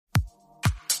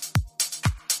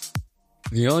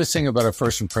The only thing about a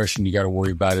first impression you got to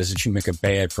worry about is that you make a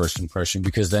bad first impression,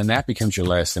 because then that becomes your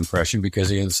last impression, because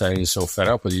the other side is so fed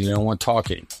up with you, they don't want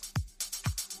talking.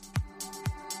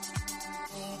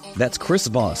 That's Chris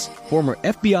Voss, former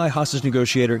FBI hostage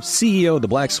negotiator, CEO of the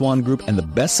Black Swan Group, and the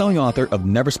best-selling author of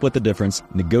Never Split the Difference,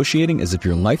 Negotiating as if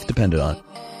your life depended on it.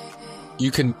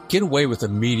 You can get away with a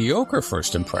mediocre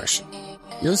first impression.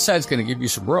 The other side's going to give you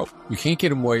some rope. You can't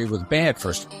get away with bad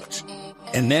first impression.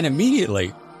 And then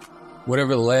immediately,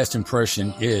 whatever the last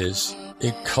impression is,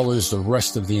 it colors the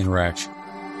rest of the interaction.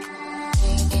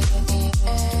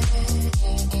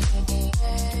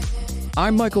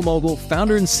 I'm Michael Mogul,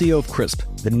 founder and CEO of CRISP,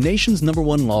 the nation's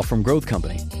 #1 law firm growth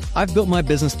company. I've built my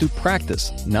business through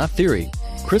practice, not theory.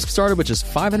 CRISP started with just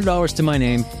 $500 to my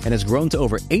name and has grown to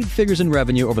over 8 figures in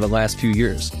revenue over the last few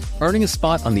years, earning a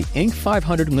spot on the Inc.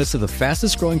 500 list of the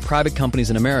fastest growing private companies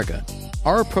in America.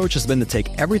 Our approach has been to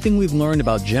take everything we've learned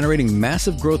about generating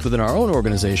massive growth within our own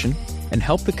organization and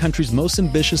help the country's most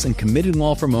ambitious and committed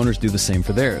law firm owners do the same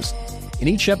for theirs. In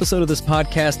each episode of this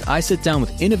podcast, I sit down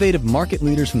with innovative market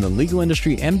leaders from the legal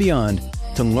industry and beyond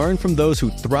to learn from those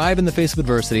who thrive in the face of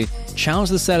adversity,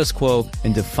 challenge the status quo,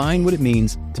 and define what it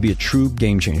means to be a true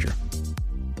game changer.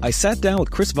 I sat down with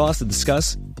Chris Voss to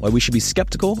discuss why we should be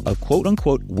skeptical of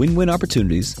quote-unquote win-win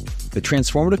opportunities, the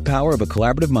transformative power of a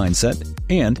collaborative mindset,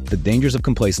 and the dangers of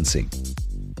complacency.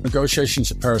 Negotiation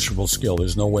is a perishable skill.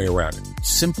 There's no way around it.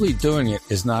 Simply doing it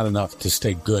is not enough to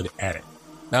stay good at it.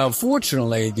 Now,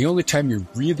 unfortunately, the only time you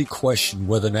really question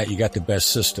whether or not you got the best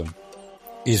system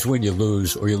is when you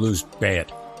lose, or you lose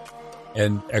bad.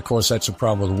 And, of course, that's the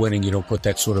problem with winning. You don't put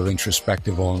that sort of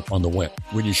introspective on the win.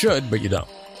 When you should, but you don't.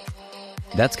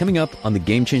 That's coming up on the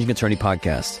Game Changing Attorney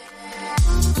podcast.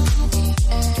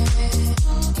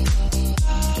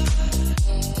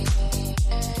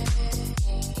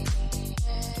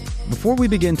 Before we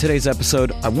begin today's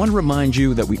episode, I want to remind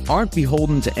you that we aren't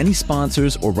beholden to any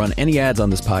sponsors or run any ads on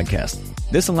this podcast.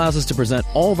 This allows us to present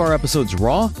all of our episodes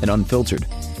raw and unfiltered.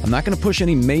 I'm not going to push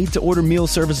any made-to-order meal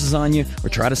services on you or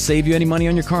try to save you any money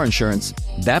on your car insurance.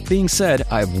 That being said,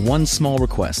 I have one small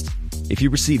request. If you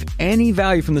receive any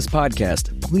value from this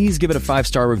podcast, please give it a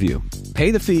 5-star review. Pay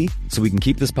the fee so we can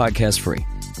keep this podcast free.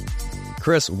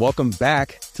 Chris, welcome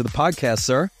back to the podcast,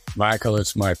 sir. Michael,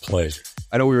 it's my pleasure.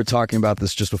 I know we were talking about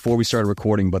this just before we started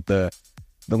recording, but the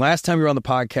last time you were on the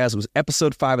podcast, it was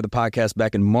episode 5 of the podcast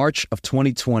back in March of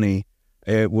 2020.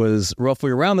 It was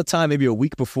roughly around the time, maybe a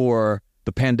week before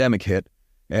the pandemic hit,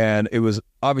 and it was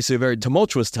obviously a very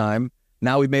tumultuous time.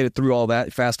 Now we've made it through all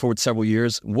that. Fast forward several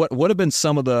years. What have been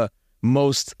some of the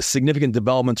most significant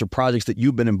developments or projects that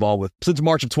you've been involved with since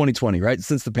March of 2020, right?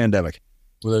 Since the pandemic?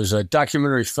 Well, there's a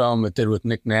documentary film that did with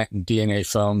Nick Nat and DNA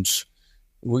Films.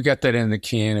 We got that in the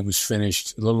can. It was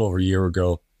finished a little over a year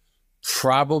ago.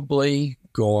 Probably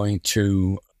going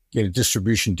to get a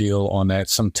distribution deal on that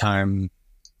sometime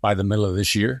by the middle of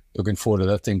this year. Looking forward to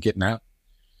that thing getting out.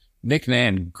 Nick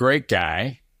Nat, great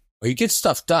guy. He gets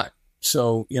stuff done.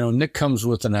 So, Nick comes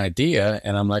with an idea,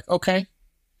 and I'm like, okay.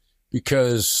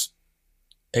 Because,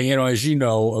 as you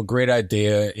know, a great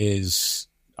idea is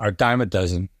our dime a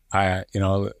dozen.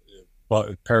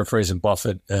 Paraphrasing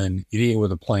Buffett, an idiot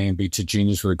with a plan beats a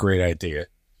genius with a great idea.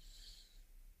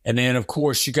 And then, of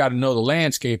course, you got to know the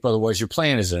landscape, otherwise your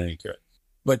plan isn't any good.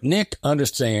 But Nick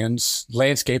understands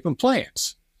landscape and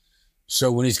plans.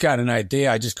 So when he's got an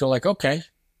idea, I just go like, okay,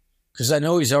 because I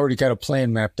know he's already got a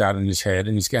plan mapped out in his head,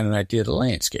 and he's got an idea of the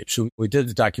landscape. So we did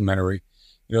the documentary.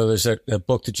 There's a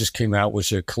book that just came out,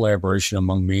 which is a collaboration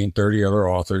among me and 30 other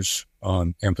authors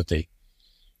on empathy.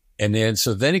 And then,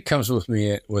 then he comes with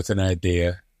me with an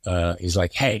idea. He's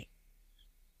like, hey,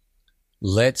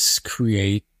 let's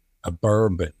create a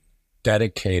bourbon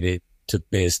dedicated to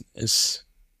business.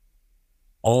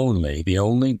 The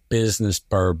only business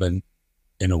bourbon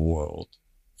in the world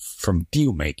from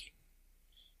deal making.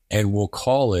 And we'll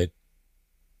call it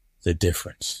The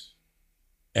Difference.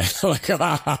 And I'm like,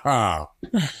 wow.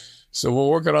 So we're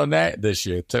working on that this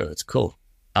year too. It's cool.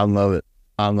 I love it.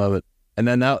 And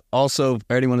then now also,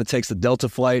 for anyone that takes the Delta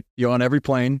flight, you're on every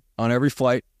plane, on every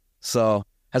flight. So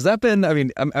has that been, I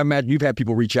imagine you've had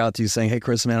people reach out to you saying, hey,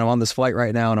 Chris, man, I'm on this flight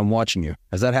right now and I'm watching you.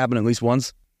 Has that happened at least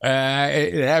once?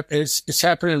 It's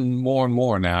happening more and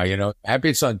more now, Happy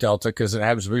it's on Delta because it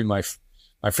happens to be my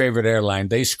favorite airline.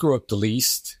 They screw up the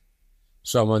least.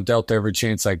 So I'm on Delta every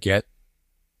chance I get.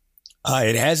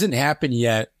 It hasn't happened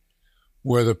yet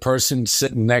where the person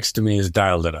sitting next to me has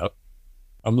dialed it up.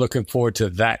 I'm looking forward to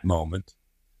that moment.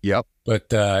 Yep.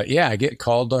 But, I get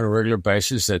called on a regular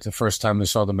basis that the first time they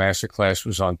saw the masterclass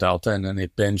was on Delta, and then they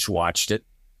binge watched it.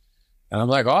 And I'm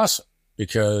like, awesome,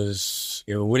 because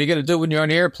house. What are you going to do when you're on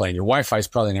the airplane? Your Wi-Fi is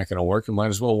probably not going to work. You might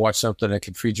as well watch something that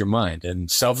can feed your mind. And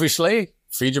selfishly,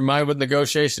 feed your mind with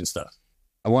negotiation stuff.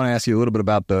 I want to ask you a little bit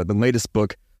about the latest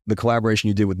book, the collaboration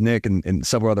you did with Nick and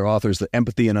several other authors, the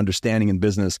empathy and understanding in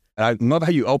business. And I love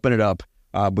how you open it up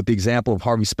with the example of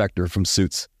Harvey Specter from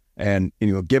Suits. And,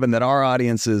 given that our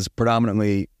audience is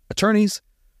predominantly attorneys,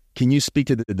 can you speak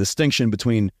to the distinction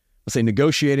between, let's say,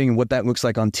 negotiating and what that looks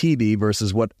like on TV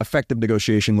versus what effective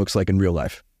negotiation looks like in real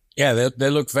life? Yeah, they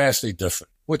look vastly different.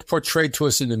 What's portrayed to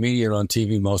us in the media and on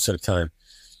TV most of the time,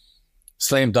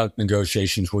 slam dunk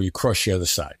negotiations where you crush the other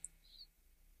side.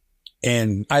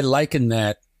 And I liken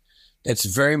that, it's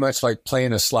very much like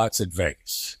playing the slots at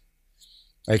Vegas.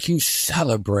 Like you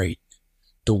celebrate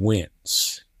the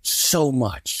wins so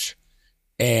much.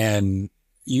 And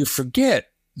you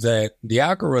forget that the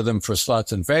algorithm for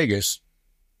slots in Vegas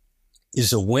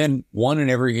is a win 1 in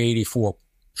every 84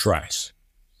 tries.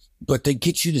 But they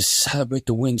get you to celebrate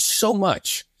the win so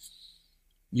much,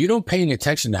 you don't pay any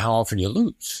attention to how often you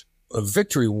lose. A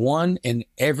victory 1 in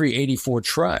every 84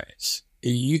 tries.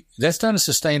 That's not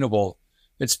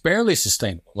it's barely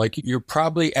sustainable. Like you're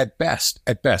probably at best,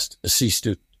 a C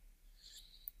student.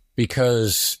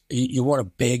 Because you want a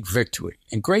big victory.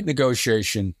 And great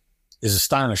negotiation is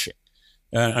astonishing.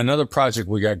 Another project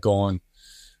we got going,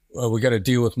 we got to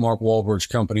deal with Mark Wahlberg's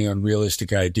company on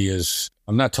realistic ideas.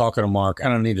 I'm not talking to Mark. I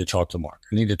don't need to talk to Mark.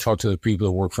 I need to talk to the people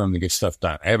that work for him to get stuff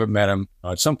done. I haven't met him.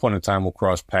 At some point in time, we'll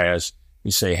cross paths.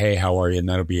 We say, hey, how are you? And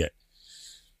that'll be it.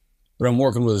 But I'm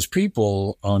working with his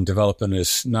people on developing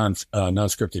this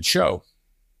non-scripted show.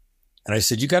 And I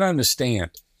said, you got to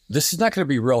understand, this is not going to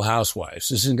be Real Housewives.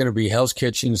 This isn't going to be Hell's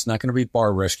Kitchen. It's not going to be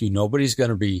Bar Rescue. Nobody's going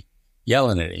to be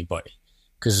yelling at anybody.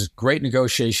 Because great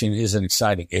negotiation isn't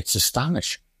exciting. It's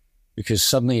astonishing. Because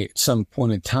suddenly, at some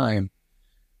point in time,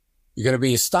 you're going to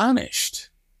be astonished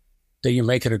that you're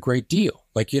making a great deal.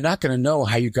 Like, you're not going to know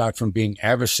how you got from being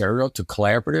adversarial to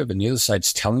collaborative, and the other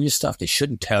side's telling you stuff they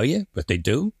shouldn't tell you, but they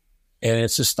do. And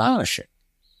it's astonishing.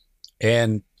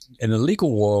 And in the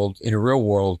legal world, in the real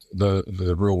world, the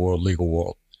real world legal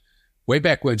world, way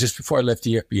back when, just before I left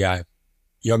the FBI, a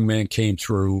young man came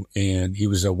through, and he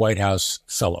was a White House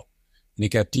fellow. And he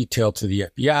got detailed to the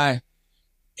FBI,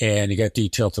 and he got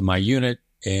detailed to my unit,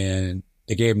 and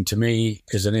they gave him to me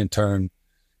as an intern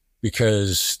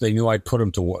because they knew I'd put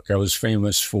him to work. I was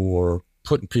famous for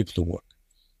putting people to work.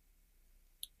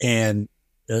 And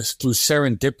through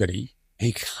serendipity,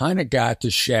 he kind of got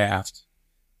the shaft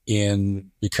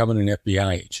in becoming an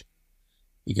FBI agent.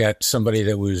 He got somebody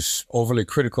that was overly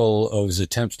critical of his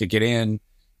attempts to get in.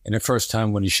 And the first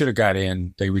time when he should have got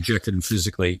in, they rejected him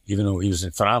physically, even though he was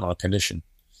in phenomenal condition.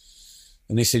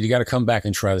 And they said, you got to come back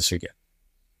and try this again.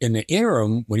 In the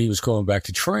interim, when he was going back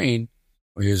to train,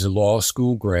 he was a law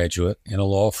school graduate, and a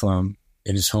law firm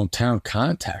in his hometown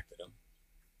contacted him.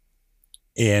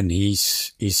 And he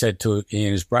said and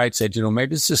his bride said,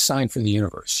 maybe this is a sign from the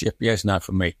universe. The FBI is not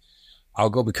for me. I'll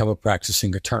go become a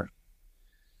practicing attorney.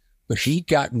 But he'd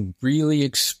gotten really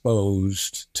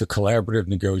exposed to collaborative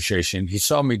negotiation. He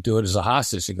saw me do it as a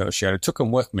hostage negotiator. I took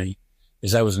him with me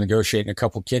as I was negotiating a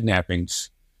couple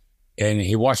kidnappings, and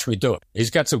he watched me do it.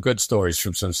 He's got some good stories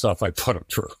from some stuff I put him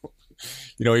through.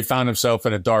 He found himself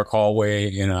in a dark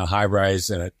hallway in a high-rise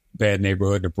in a bad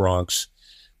neighborhood in the Bronx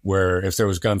where if there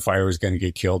was gunfire, he was going to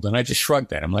get killed. And I just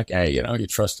shrugged at him like, hey, you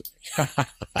trusted me.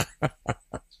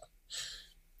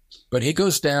 But he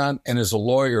goes down, and as a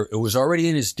lawyer, it was already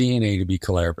in his DNA to be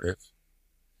collaborative.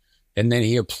 And then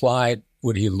he applied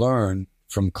what he learned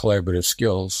from collaborative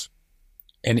skills.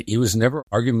 And he was never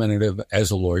argumentative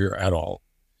as a lawyer at all.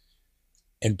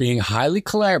 And being highly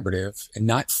collaborative and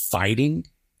not fighting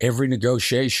every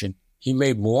negotiation, he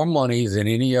made more money than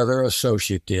any other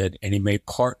associate did, and he made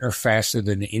partner faster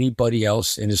than anybody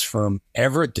else in his firm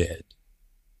ever did.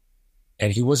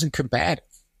 And he wasn't combative.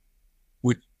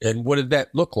 And what did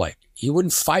that look like? He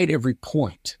wouldn't fight every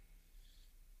point.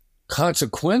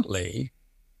 Consequently,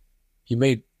 he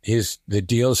made the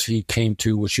deals he came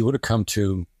to, which he would have come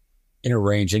to in a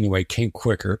range anyway, came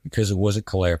quicker because it wasn't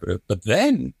collaborative. But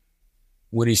then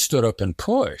when he stood up and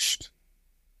pushed,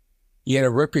 he had a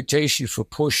reputation for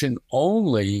pushing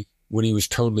only when he was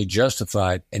totally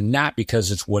justified and not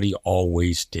because it's what he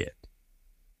always did.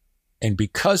 And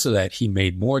because of that, he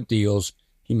made more deals.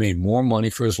 He made more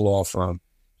money for his law firm.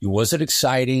 He wasn't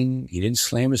exciting. He didn't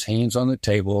slam his hands on the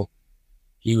table.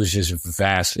 He was just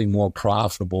vastly more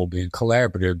profitable being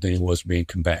collaborative than he was being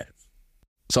combative.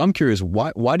 So I'm curious,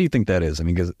 why do you think that is? I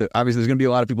mean, because obviously there's going to be a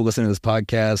lot of people listening to this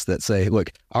podcast that say,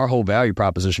 look, our whole value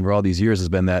proposition for all these years has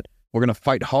been that we're going to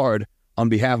fight hard on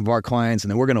behalf of our clients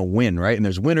and then we're going to win, right? And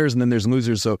there's winners and then there's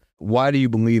losers. So why do you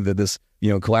believe that this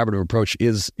collaborative approach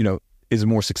is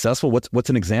more successful? What's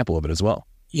an example of it as well?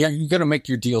 Yeah, you're going to make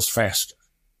your deals faster.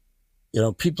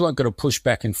 People aren't going to push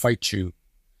back and fight you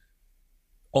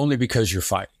only because you're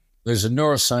fighting. There's a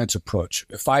neuroscience approach.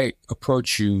 If I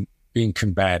approach you being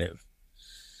combative,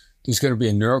 there's going to be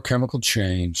a neurochemical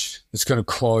change that's going to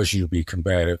cause you to be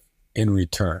combative in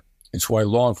return. It's why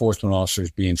law enforcement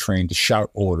officers being trained to shout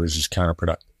orders is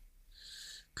counterproductive,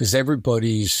 because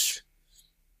everybody's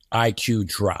IQ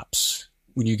drops.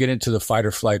 When you get into the fight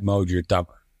or flight mode, you're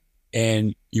dumber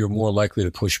and you're more likely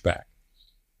to push back,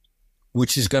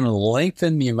 which is going to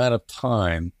lengthen the amount of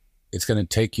time it's going to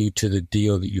take you to the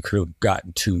deal that you could have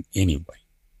gotten to anyway.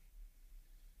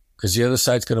 Because the other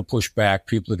side's going to push back,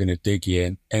 people are going to dig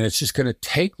in, and it's just going to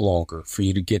take longer for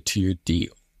you to get to your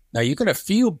deal. Now, you're going to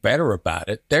feel better about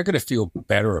it. They're going to feel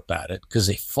better about it because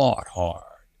they fought hard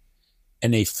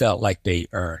and they felt like they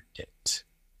earned it.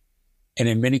 And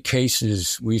in many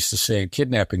cases, we used to say in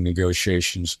kidnapping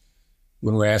negotiations,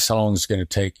 when we asked how long it's going to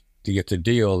take to get the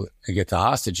deal and get the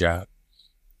hostage out,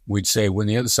 we'd say when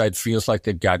the other side feels like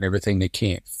they've gotten everything they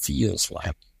can, feels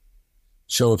like.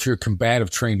 So if you're a combative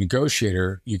trained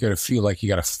negotiator, you got to feel like you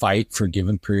got to fight for a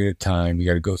given period of time. You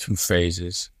got to go through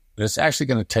phases, but it's actually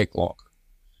going to take longer.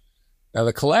 Now,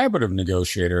 the collaborative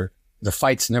negotiator, the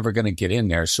fight's never going to get in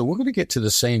there. So we're going to get to the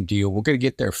same deal. We're going to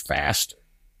get there faster.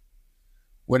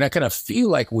 We're not going to feel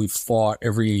like we fought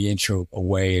every inch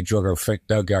away and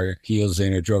dug our heels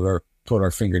in or put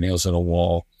our fingernails on a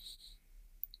wall.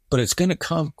 But it's going to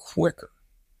come quicker.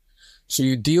 So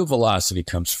your deal velocity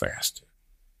comes faster.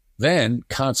 Then,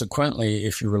 consequently,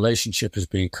 if your relationship is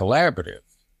being collaborative,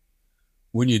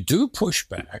 when you do push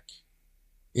back,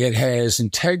 it has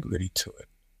integrity to it,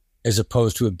 as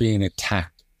opposed to it being a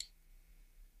tactic.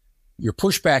 Your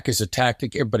pushback is a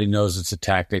tactic. Everybody knows it's a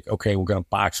tactic. Okay, we're going to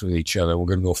box with each other. We're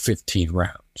going to go 15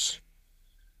 rounds.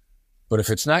 But if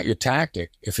it's not your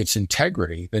tactic, if it's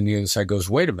integrity, then the other side goes,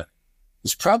 wait a minute.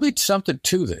 There's probably something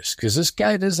to this, because this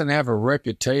guy doesn't have a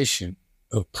reputation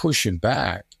of pushing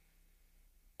back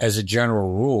as a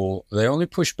general rule. They only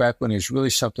push back when there's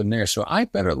really something there. So I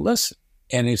better listen.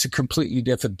 And it's a completely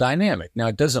different dynamic. Now,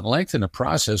 it doesn't lengthen the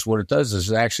process. What it does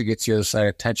is it actually gets the other side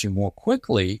attention more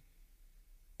quickly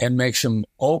and makes them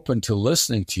open to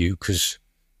listening to you, because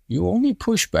you only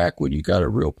push back when you got a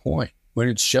real point, when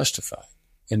it's justified.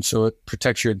 And so it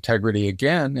protects your integrity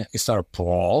again. It's not a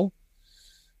brawl.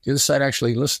 The other side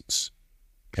actually listens.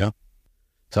 Yeah.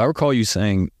 So I recall you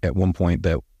saying at one point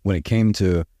that when it came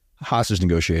to hostage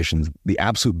negotiations, the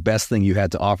absolute best thing you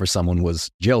had to offer someone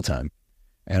was jail time.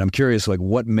 And I'm curious,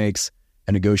 what makes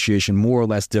a negotiation more or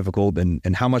less difficult,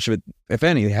 and how much of it, if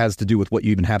any, has to do with what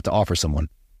you even have to offer someone?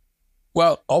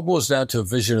 Well, all boils down to a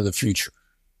vision of the future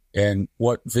and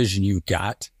what vision you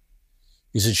got.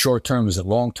 Is it short term? Is it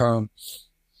long term?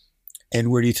 And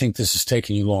where do you think this is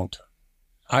taking you long term?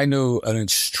 I knew an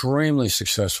extremely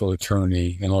successful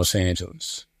attorney in Los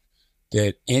Angeles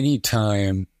that any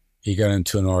time he got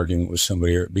into an argument with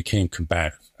somebody, it became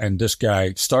combative. And this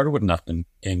guy started with nothing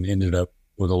and ended up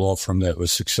with a law firm that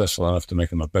was successful enough to make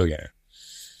him a billionaire.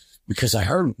 Because I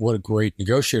heard what a great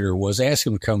negotiator he was. I asked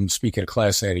him to come speak at a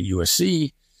class I had at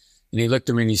USC, and he looked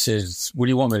at me and he says, what do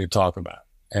you want me to talk about?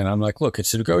 And I'm like, look,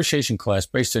 it's a negotiation class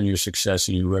based on your success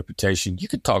and your reputation. You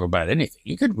could talk about anything.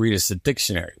 You could read us a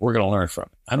dictionary. We're going to learn from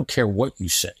it. I don't care what you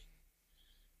say.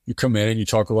 You come in and you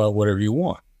talk about whatever you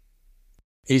want.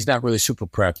 He's not really super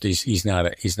prepped. He's not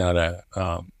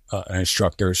an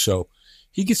instructor. So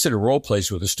he gets into role plays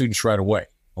with the students right away.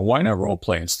 Well, why not role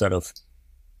play instead of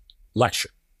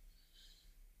lecture?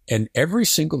 And every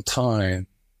single time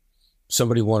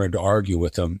somebody wanted to argue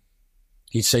with him,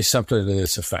 he'd say something to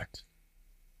this effect.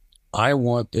 I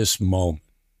want this moment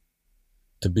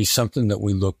to be something that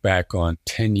we look back on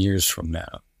 10 years from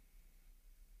now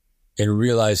and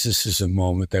realize this is a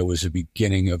moment that was the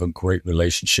beginning of a great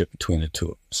relationship between the two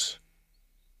of us.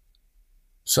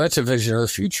 So that's a vision of the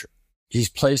future. He's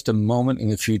placed a moment in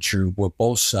the future where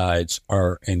both sides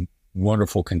are in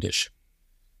wonderful condition.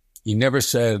 He never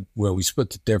said, well, we split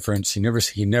the difference. He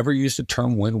never used the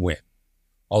term win-win,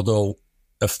 although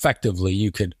effectively you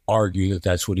could argue that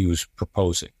that's what he was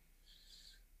proposing.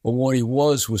 But what he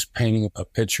was painting a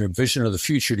picture, a vision of the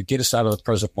future to get us out of the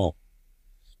present moment.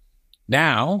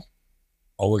 Now,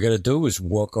 all we got to do is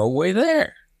work our way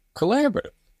there, collaborative.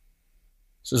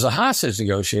 So as a hostage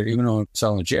negotiator, even though I'm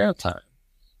selling jail time,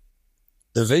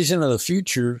 the vision of the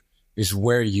future is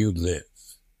where you live.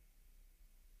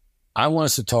 I want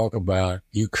us to talk about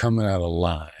you coming out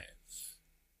alive.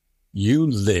 You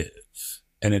live.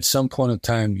 And at some point in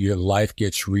time, your life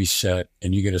gets reset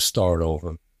and you get to start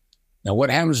over. Now, what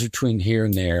happens between here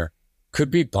and there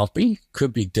Could be bumpy,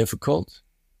 could be difficult,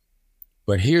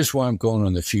 but here's where I'm going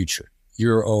in the future.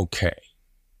 You're okay.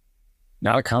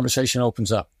 Now the conversation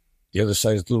opens up. The other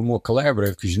side is a little more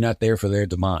collaborative because you're not there for their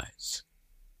demise.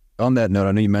 On that note,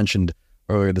 I know you mentioned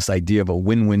earlier this idea of a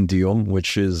win-win deal,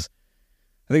 which is,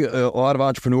 I think a lot of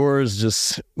entrepreneurs,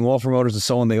 just law promoters and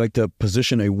so on, they like to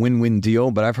position a win-win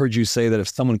deal. But I've heard you say that if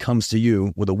someone comes to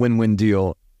you with a win-win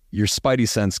deal, your spidey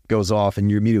sense goes off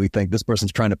and you immediately think this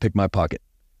person's trying to pick my pocket.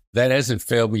 That hasn't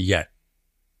failed me yet.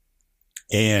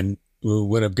 And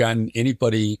when I've gotten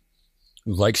anybody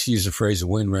who likes to use the phrase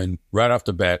win-win right off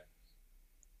the bat,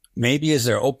 maybe as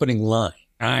their opening line,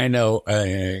 I know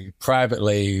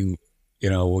privately,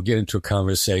 we'll get into a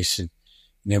conversation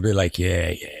and they'll be like,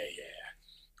 yeah.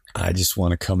 I just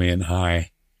want to come in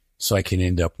high so I can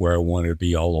end up where I wanted to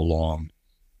be all along.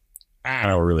 I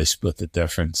don't really split the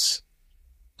difference.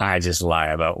 I just lie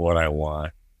about what I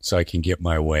want so I can get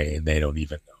my way and they don't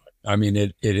even know it. I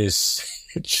mean, it's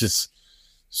just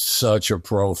such a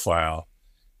profile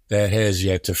that has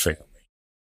yet to fail me.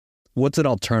 What's an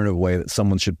alternative way that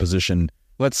someone should position,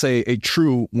 let's say, a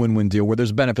true win-win deal where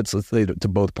there's benefits, let's say, to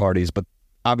both parties, but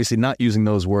obviously not using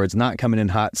those words, not coming in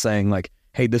hot saying like,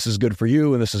 hey, this is good for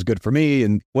you and this is good for me.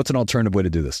 And what's an alternative way to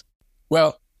do this?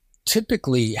 Well,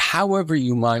 typically, however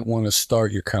you might want to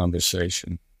start your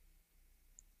conversation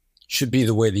should be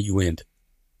the way that you end it.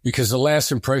 Because the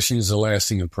last impression is the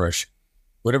lasting impression.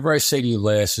 Whatever I say to you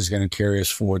last is going to carry us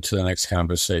forward to the next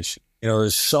conversation.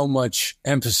 There's so much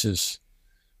emphasis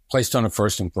placed on a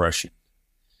first impression.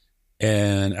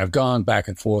 And I've gone back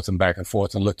and forth and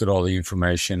looked at all the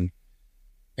information.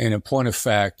 And in point of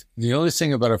fact, the only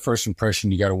thing about a first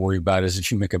impression you got to worry about is that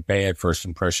you make a bad first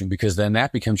impression, because then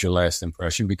that becomes your last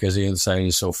impression because the other side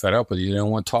is so fed up with you, they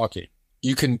don't want talking.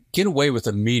 You can get away with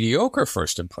a mediocre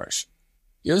first impression.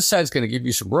 The other side's going to give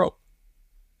you some rope.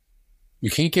 You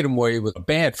can't get away with a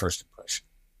bad first impression.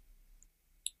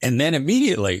 And then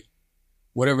immediately,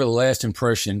 whatever the last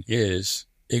impression is,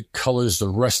 it colors the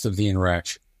rest of the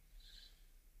interaction.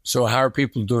 So how are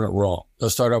people doing it wrong? They'll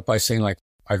start out by saying like,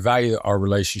 I value our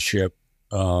relationship.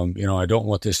 I don't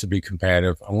want this to be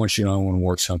competitive. I want you to know I want to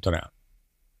work something out.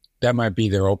 That might be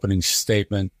their opening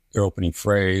statement, their opening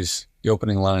phrase, the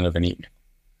opening line of an email.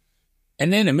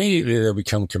 And then immediately they'll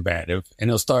become combative and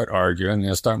they'll start arguing,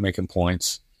 they'll start making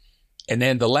points. And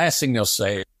then the last thing they'll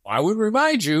say, I would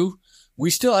remind you, we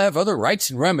still have other rights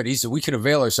and remedies that we can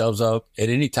avail ourselves of at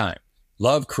any time.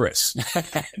 Love, Chris.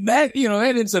 That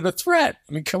isn't a threat.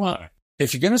 I mean, come on.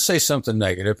 If you're going to say something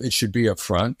negative, it should be up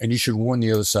front, and you should warn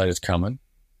the other side is coming,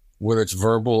 whether it's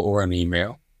verbal or an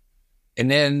email.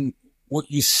 And then what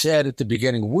you said at the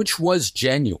beginning, which was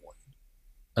genuine,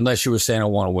 unless you were saying, I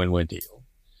want a win-win deal.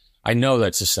 I know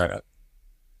that's a setup.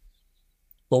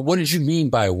 But what did you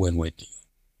mean by a win-win deal?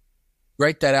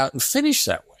 Write that out and finish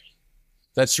that way.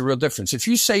 That's the real difference. If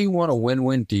you say you want a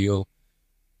win-win deal,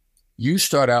 you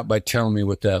start out by telling me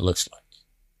what that looks like.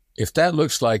 If that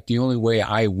looks like the only way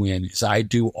I win is I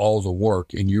do all the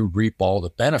work and you reap all the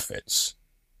benefits,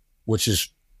 which is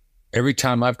every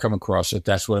time I've come across it,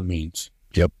 that's what it means.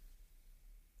 Yep.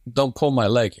 Don't pull my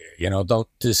leg here. Don't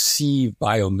deceive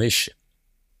by omission.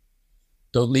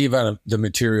 Don't leave out the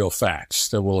material facts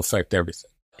that will affect everything.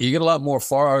 You get a lot more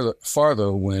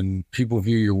farther when people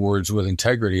view your words with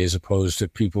integrity as opposed to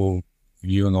people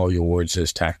viewing all your words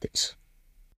as tactics.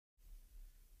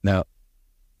 Now,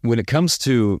 when it comes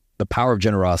to the power of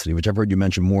generosity, which I've heard you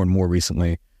mention more and more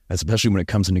recently, especially when it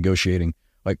comes to negotiating,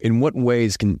 like in what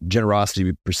ways can generosity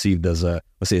be perceived as a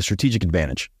strategic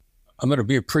advantage? I'm going to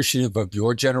be appreciative of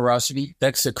your generosity.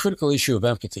 That's a critical issue of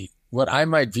empathy. What I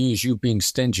might view as you being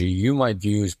stingy, you might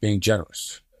view as being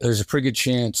generous. There's a pretty good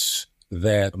chance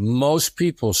that most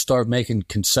people start making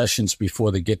concessions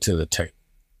before they get to the table.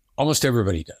 Almost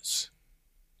everybody does.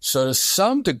 So to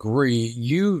some degree,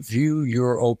 you view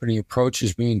your opening approach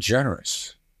as being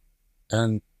generous.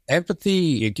 And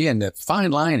empathy, again, that fine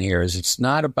line here is it's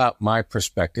not about my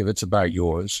perspective, it's about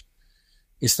yours.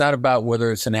 It's not about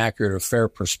whether it's an accurate or fair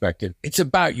perspective. It's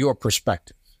about your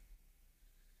perspective.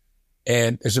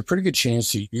 And there's a pretty good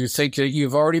chance that you think that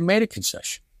you've already made a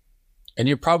concession. And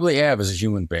you probably have as a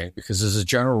human being, because as a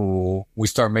general rule, we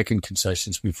start making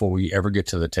concessions before we ever get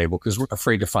to the table because we're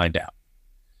afraid to find out.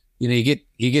 You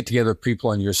get together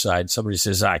people on your side. Somebody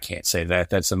says, I can't say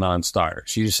that. That's a non-starter.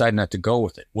 So you decide not to go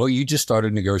with it. Well, you just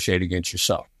started negotiating against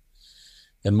yourself.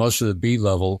 And most of the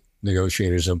B-level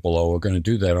negotiators and below are going to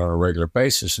do that on a regular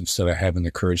basis instead of having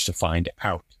the courage to find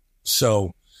out.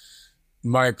 So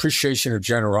my appreciation of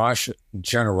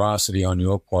generosity on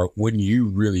your part, when you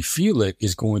really feel it,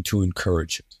 is going to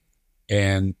encourage it.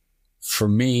 And For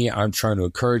me, I'm trying to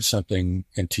encourage something,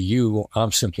 and to you,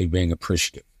 I'm simply being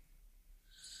appreciative.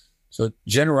 So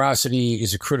generosity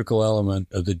is a critical element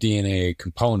of the DNA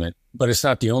component, but it's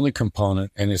not the only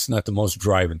component, and it's not the most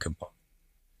driving component.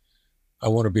 I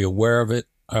want to be aware of it.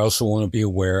 I also want to be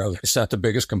aware of it's not the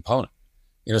biggest component.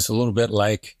 It's a little bit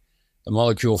like the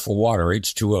molecule for water,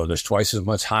 H2O. There's twice as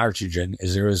much hydrogen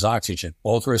as there is oxygen.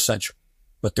 Both are essential,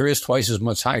 but there is twice as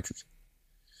much hydrogen.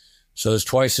 So there's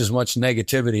twice as much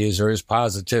negativity as there is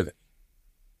positivity.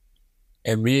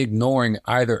 And me ignoring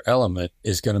either element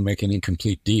is going to make an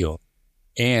incomplete deal,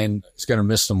 and it's going to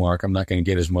miss the mark. I'm not going to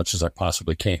get as much as I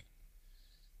possibly can.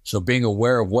 So being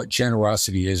aware of what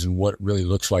generosity is and what it really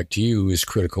looks like to you is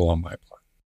critical on my part.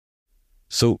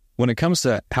 So when it comes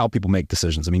to how people make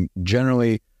decisions, I mean,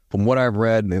 generally, from what I've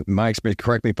read, in my experience,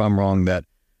 correct me if I'm wrong, that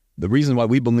the reason why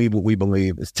we believe what we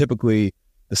believe is typically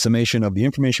the summation of the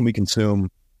information we consume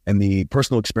and the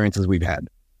personal experiences we've had.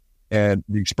 And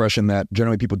the expression that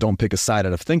generally people don't pick a side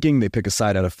out of thinking, they pick a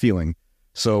side out of feeling.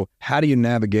 So how do you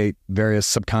navigate various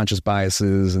subconscious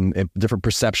biases and different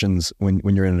perceptions when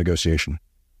you're in a negotiation?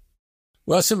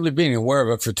 Well, simply being aware of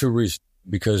it for two reasons.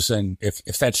 Because then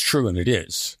if that's true, and it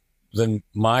is, then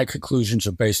my conclusions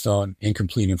are based on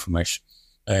incomplete information.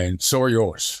 And so are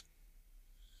yours.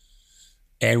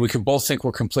 And we can both think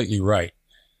we're completely right.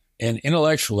 And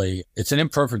intellectually, it's an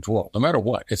imperfect world. No matter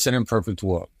what, it's an imperfect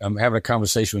world. I'm having a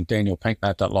conversation with Daniel Pink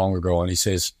not that long ago, and he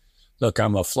says, look,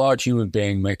 I'm a flawed human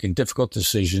being making difficult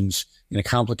decisions in a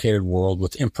complicated world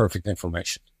with imperfect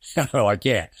information. And I'm like,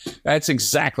 yeah, that's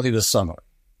exactly the summary.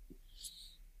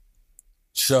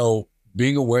 So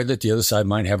being aware that the other side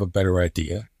might have a better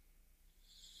idea,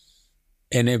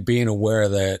 and then being aware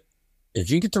that if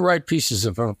you get the right pieces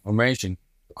of information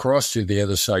across to the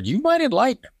other side, you might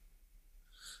enlighten them.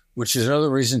 Which is another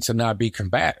reason to not be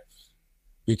combative.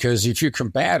 Because if you're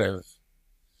combative,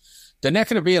 they're not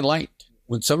going to be enlightened.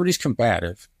 When somebody's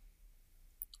combative,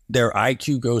 their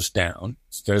IQ goes down.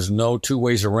 There's no two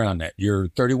ways around that. You're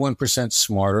 31%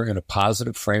 smarter in a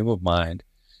positive frame of mind,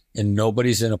 and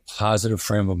nobody's in a positive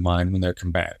frame of mind when they're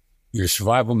combative. Your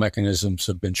survival mechanisms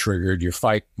have been triggered. Your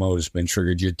fight mode has been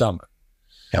triggered. You're dumber.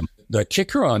 Yep. The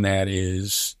kicker on that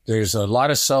is there's a lot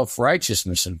of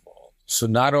self-righteousness involved. So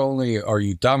not only are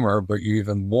you dumber, but you're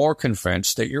even more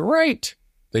convinced that you're right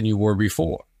than you were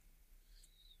before.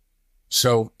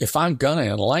 So if I'm going to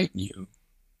enlighten you,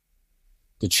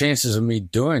 the chances of me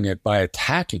doing it by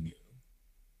attacking you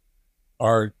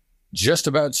are just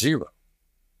about zero.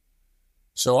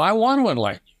 So I want to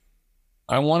enlighten you.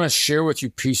 I want to share with you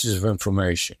pieces of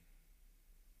information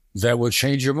that will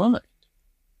change your mind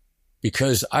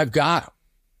because I've got them.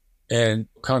 And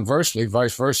conversely,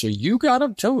 vice versa, you got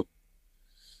them too.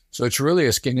 So it's really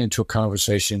us getting into a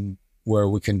conversation where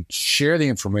we can share the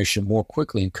information more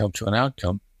quickly and come to an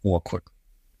outcome more quickly.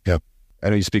 Yeah. I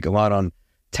know you speak a lot on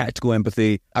tactical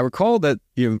empathy. I recall that,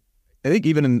 I think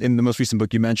even in the most recent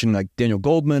book you mentioned, like Daniel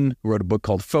Goldman, who wrote a book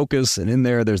called Focus, and in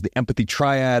there's the empathy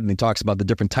triad, and he talks about the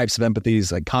different types of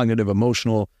empathies, like cognitive,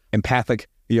 emotional, empathic,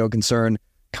 concern.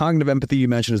 Cognitive empathy, you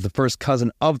mentioned, is the first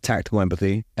cousin of tactical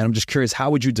empathy. And I'm just curious, how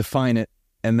would you define it?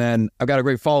 And then I've got a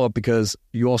great follow-up because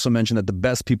you also mentioned that the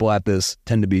best people at this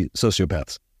tend to be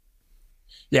sociopaths.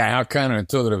 Yeah, how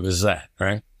counterintuitive is that,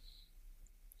 right?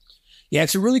 Yeah,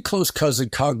 it's a really close cousin,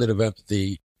 cognitive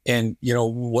empathy. And,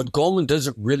 what Goldman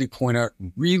doesn't really point out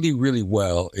really, really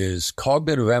well is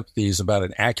cognitive empathy is about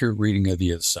an accurate reading of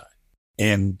the other side.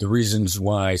 And the reasons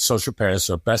why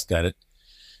sociopaths are best at it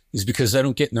is because they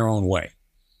don't get in their own way.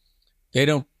 They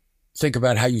don't think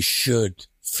about how you should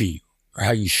feel or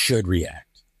how you should react.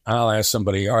 I'll ask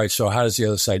somebody, all right, so how does the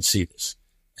other side see this?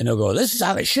 And they'll go, this is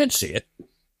how they should see it,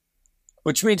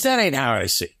 which means that ain't how I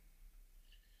see it.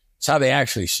 It's how they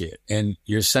actually see it. And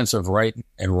your sense of right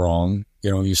and wrong,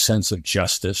 your sense of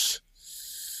justice,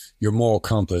 your moral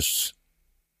compass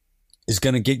is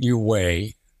going to get in your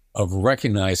way of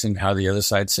recognizing how the other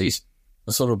side sees it.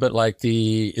 It's a little bit like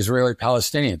the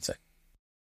Israeli-Palestinian thing.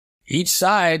 Each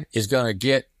side is going to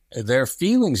get their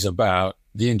feelings about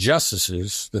the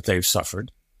injustices that they've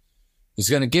suffered is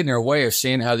going to get in their way of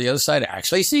seeing how the other side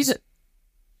actually sees it.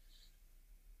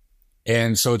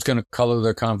 And so it's going to color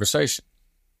their conversation.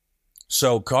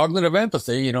 So cognitive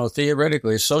empathy,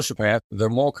 theoretically, a sociopath, their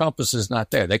moral compass is not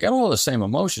there. They got all the same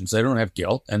emotions. They don't have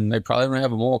guilt, and they probably don't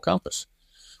have a moral compass,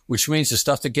 which means the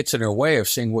stuff that gets in their way of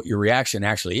seeing what your reaction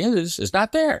actually is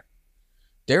not there.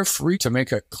 They're free to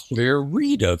make a clear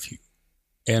read of you.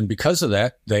 And because of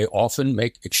that, they often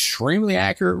make extremely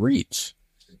accurate reads.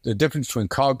 The difference between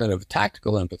cognitive and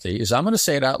tactical empathy is I'm going to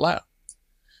say it out loud.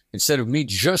 Instead of me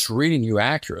just reading you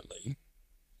accurately,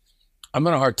 I'm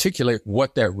going to articulate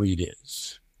what that read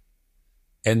is.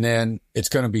 And then it's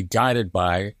going to be guided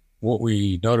by what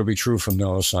we know to be true from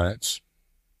neuroscience,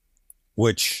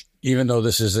 which, even though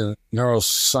this isn't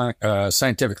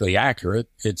scientifically accurate,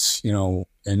 it's,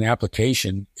 an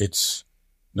application, it's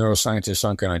neuroscientists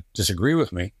aren't going to disagree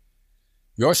with me.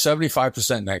 You're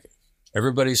 75% negative.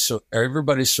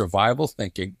 Everybody's survival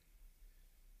thinking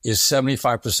is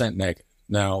 75% negative.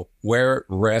 Now, where it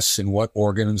rests in what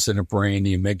organs in the brain,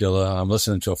 the amygdala, I'm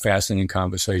listening to a fascinating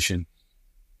conversation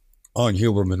on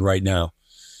Huberman right now,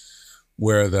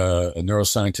 where the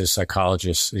neuroscientist,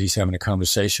 psychologist he's having a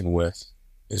conversation with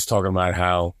is talking about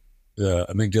how the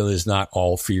amygdala is not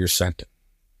all fear centered.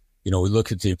 We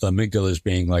look at the amygdala as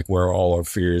being like where all our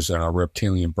fears and our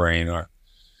reptilian brain, our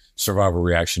survival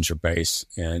reactions are based.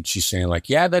 And she's saying like,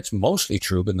 yeah, that's mostly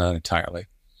true, but not entirely.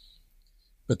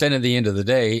 But then at the end of the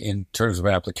day, in terms of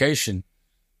application,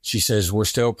 she says we're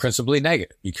still principally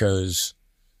negative because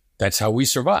that's how we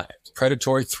survived.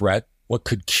 Predatory threat, what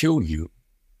could kill you?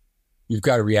 You've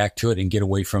got to react to it and get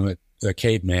away from it, the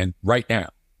caveman, right now,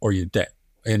 or you're dead.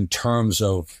 In terms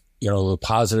of, the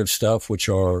positive stuff, which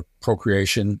are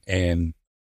procreation and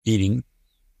eating,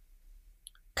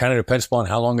 kind of depends upon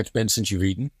how long it's been since you've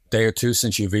eaten. A day or two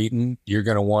since you've eaten, you're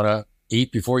going to want to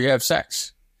eat before you have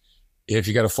sex. If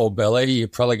you got a full belly, you're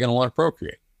probably going to want to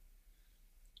procreate.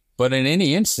 But in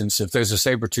any instance, if there's a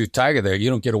saber-toothed tiger there, you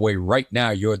don't get away right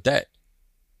now, you're dead.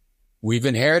 We've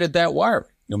inherited that wiring.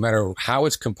 No matter how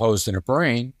it's composed in a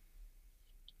brain,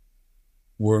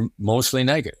 we're mostly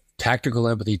negative. Tactical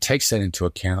empathy takes that into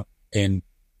account, and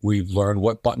we've learned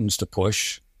what buttons to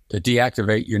push to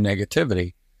deactivate your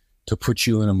negativity to put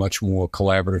you in a much more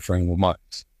collaborative frame of mind.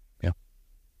 Yeah.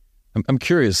 I'm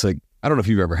curious, I don't know if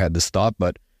you've ever had this thought,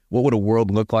 but what would a world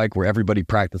look like where everybody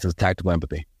practices tactical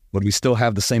empathy? Would we still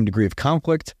have the same degree of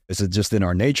conflict? Is it just in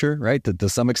our nature, right, to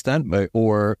some extent?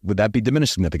 Or would that be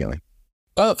diminished significantly?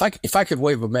 Well, if I could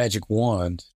wave a magic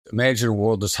wand, imagine a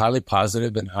world that's highly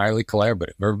positive and highly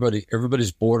collaborative.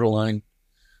 Everybody's borderline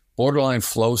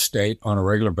flow state on a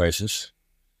regular basis.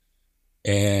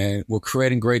 And we're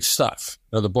creating great stuff.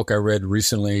 Another book I read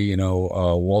recently,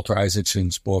 Walter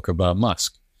Isaacson's book about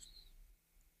Musk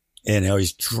and how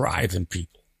he's driving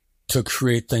people to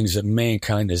create things that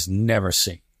mankind has never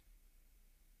seen.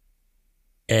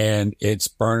 And it's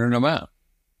burning them out.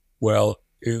 Well,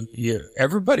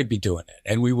 everybody be doing it,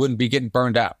 and we wouldn't be getting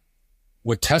burned out.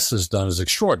 What Tesla's done is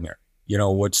extraordinary.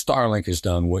 What Starlink has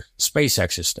done, what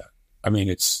SpaceX has done. I mean,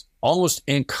 it's almost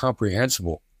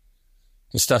incomprehensible,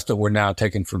 the stuff that we're now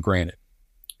taking for granted.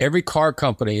 Every car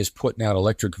company is putting out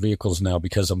electric vehicles now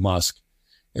because of Musk.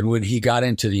 And when he got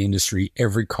into the industry,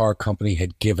 every car company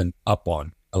had given up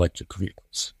on electric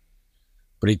vehicles.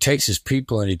 But he takes his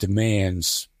people and he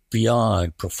demands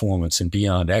beyond performance and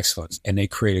beyond excellence, and they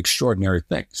create extraordinary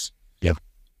things. Yep.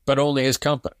 But only his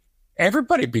company.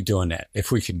 Everybody be doing that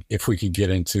if we could get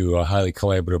into a highly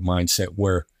collaborative mindset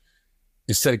where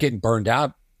instead of getting burned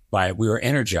out by it, we were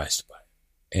energized by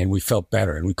it and we felt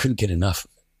better and we couldn't get enough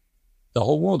of it. The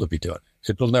whole world would be doing it.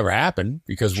 It'll never happen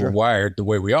because We're wired the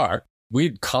way we are.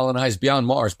 We'd colonize beyond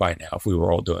Mars by now if we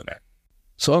were all doing that.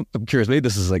 So I'm curious, maybe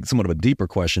this is like somewhat of a deeper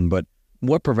question, but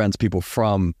what prevents people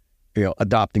from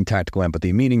adopting tactical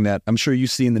empathy? Meaning that I'm sure you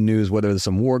see in the news whether there's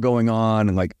some war going on,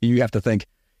 and like you have to think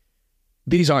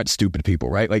these aren't stupid people,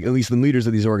 right? Like at least the leaders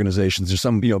of these organizations, there's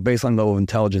some baseline level of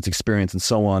intelligence, experience, and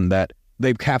so on that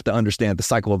they have to understand the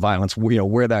cycle of violence,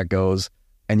 where that goes.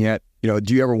 And yet, do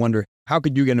you ever wonder how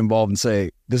could you get involved and say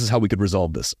this is how we could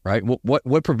resolve this, right?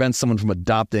 What prevents someone from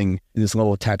adopting this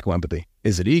level of tactical empathy?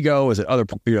 Is it ego? Is it other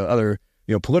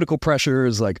political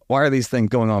pressures? Like why are these things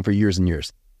going on for years and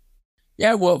years?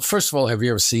 Yeah, well, first of all, have you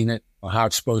ever seen it? Or how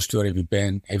exposed to it have you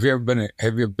been? Have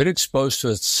you been exposed to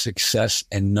its success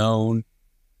and known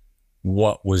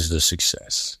what was the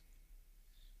success?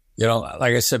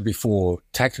 Like I said before,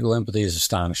 tactical empathy is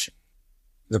astonishing.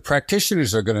 The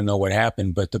practitioners are going to know what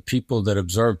happened, but the people that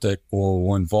observed it or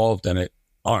were involved in it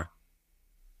aren't.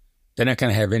 They're not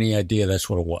going to have any idea that's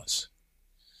what it was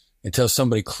until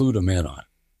somebody clued them in on it.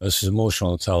 This is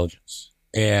emotional intelligence.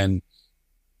 And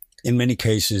in many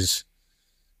cases,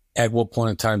 at what point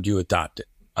in time do you adopt it?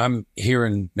 I'm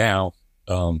hearing now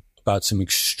about some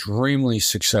extremely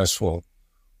successful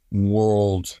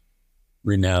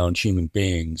world-renowned human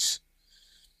beings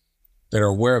that are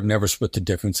aware of never split the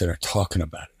difference and are talking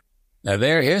about it. Now,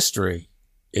 their history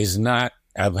is not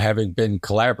of having been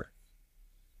collaborative.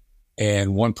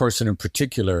 And one person in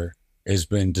particular has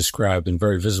been described in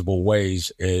very visible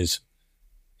ways as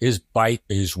his bite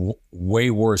is way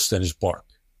worse than his bark.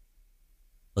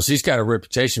 Well, so he's got a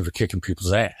reputation for kicking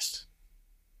people's ass.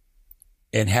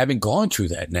 And having gone through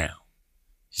that now,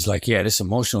 he's like, yeah, this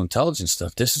emotional intelligence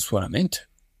stuff, this is what I'm into.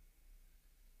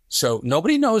 So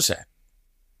nobody knows that,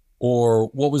 or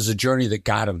what was the journey that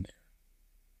got him there,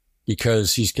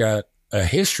 because he's got a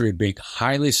history of being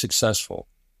highly successful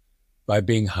by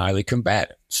being highly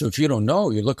combative. So if you don't know,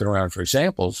 you're looking around for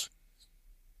examples.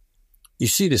 You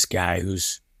see this guy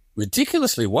who's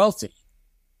ridiculously wealthy,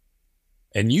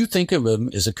 and you think of him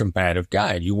as a combative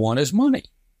guy, and you want his money.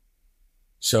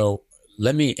 So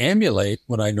let me emulate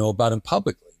what I know about him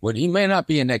publicly, when he may not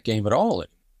be in that game at all. And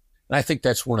I think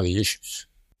that's one of the issues.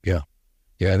 Yeah.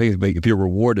 Yeah, I think if you're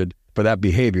rewarded for that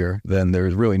behavior, then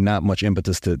there's really not much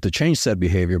impetus to change said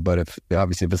behavior. But if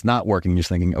it's not working, you're just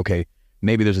thinking, okay,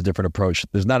 maybe there's a different approach.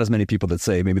 There's not as many people that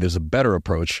say maybe there's a better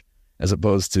approach, as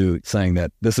opposed to saying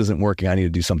that this isn't working, I need to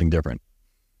do something different.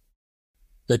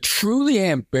 The truly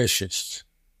ambitious,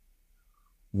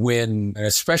 and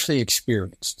especially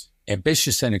experienced,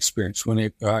 ambitious and experienced,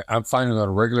 I'm finding on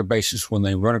a regular basis when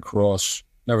they run across,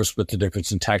 never split the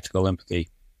difference in tactical empathy,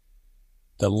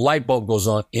 the light bulb goes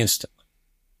on instantly.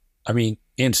 I mean,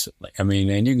 instantly. I mean,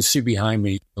 and you can see behind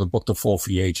me the book, The Fall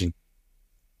Free Agent.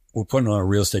 We're putting on a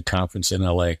real estate conference in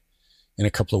LA in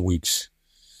a couple of weeks.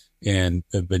 And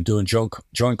I've been doing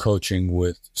joint coaching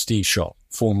with Steve Shaw,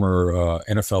 former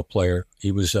NFL player.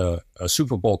 He was a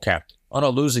Super Bowl captain on a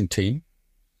losing team,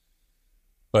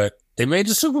 but they made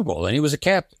the Super Bowl and he was a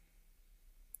captain.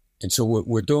 And so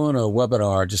we're doing a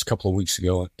webinar just a couple of weeks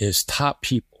ago. Is top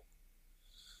people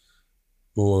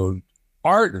who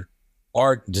are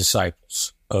art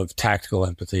disciples of tactical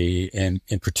empathy and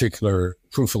in particular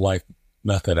proof of life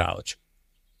methodology.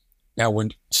 Now,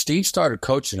 when Steve started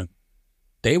coaching them,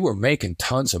 they were making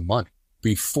tons of money.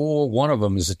 Before, one of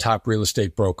them is a top real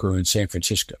estate broker in San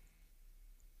Francisco.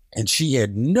 And she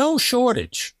had no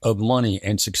shortage of money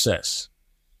and success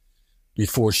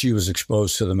before she was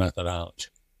exposed to the methodology.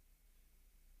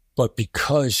 But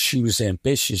because she was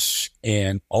ambitious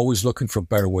and always looking for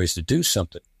better ways to do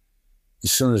something,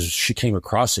 as soon as she came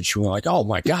across it, she went like, oh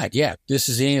my God, yeah, this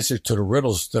is the answer to the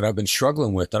riddles that I've been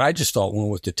struggling with that I just thought went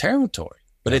with the territory.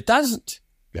 But it doesn't.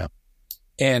 Yeah.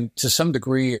 And to some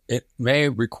degree, it may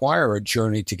require a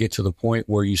journey to get to the point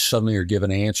where you suddenly are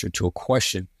given an answer to a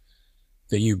question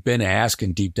that you've been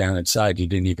asking deep down inside. You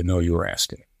didn't even know you were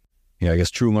asking it. Yeah, I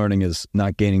guess true learning is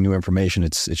not gaining new information.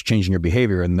 It's changing your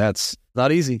behavior, and that's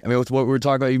not easy. I mean, with what we were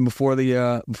talking about even before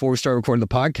we started recording the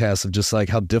podcast, of just like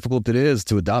how difficult it is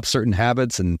to adopt certain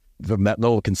habits, and from that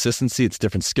level of consistency, it's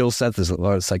different skill sets. There's a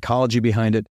lot of psychology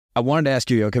behind it. I wanted to ask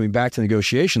you, coming back to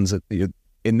negotiations,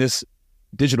 in this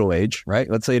digital age, right?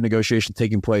 Let's say a negotiation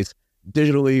taking place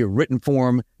digitally or written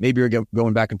form. Maybe you're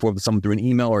going back and forth with someone through an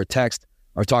email or a text,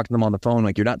 or talking to them on the phone.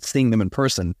 Like, you're not seeing them in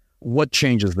person. What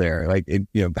changes there? Like,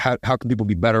 how can people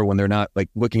be better when they're not like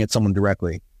looking at someone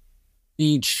directly?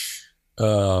 Each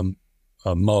mode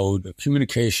of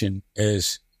communication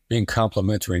is being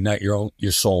complementary, not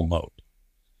your sole mode.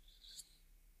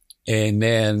 And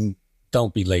then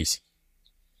don't be lazy.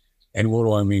 And what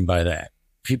do I mean by that?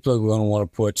 People are going to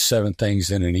want to put 7 things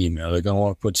in an email. They're going to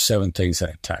want to put 7 things in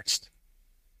a text.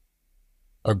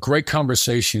 A great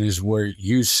conversation is where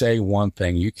you say one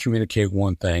thing, you communicate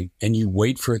one thing, and you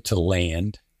wait for it to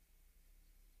land,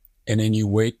 and then you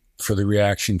wait for the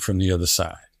reaction from the other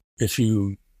side. If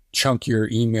you chunk your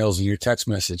emails and your text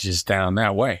messages down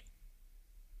that way,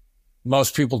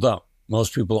 most people don't.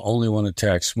 Most people only want to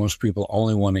text. Most people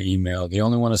only want to email. They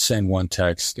only want to send one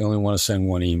text. They only want to send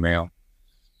one email.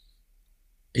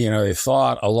 They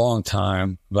thought a long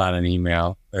time about an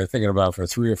email. They're thinking about it for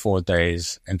 3 or 4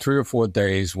 days, and 3 or 4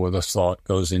 days worth of thought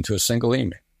goes into a single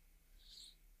email.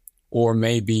 Or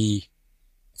maybe,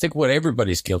 I think what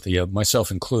everybody's guilty of,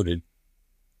 myself included,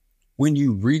 when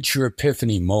you reach your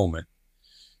epiphany moment,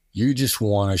 you just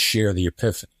want to share the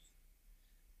epiphany.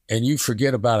 And you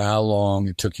forget about how long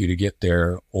it took you to get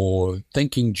there or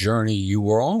thinking journey you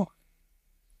were on.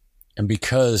 And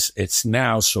because it's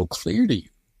now so clear to you,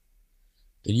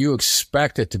 that you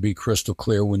expect it to be crystal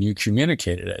clear when you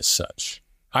communicate it as such.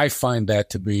 I find that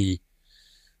to be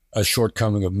a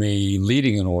shortcoming of me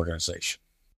leading an organization.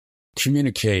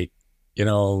 Communicate,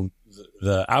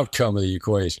 the outcome of the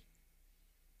equation.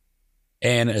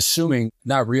 And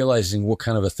not realizing what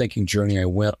kind of a thinking journey I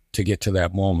went to get to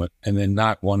that moment, and then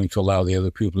not wanting to allow the other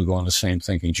people to go on the same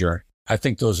thinking journey. I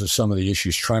think those are some of the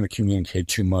issues, trying to communicate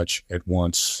too much at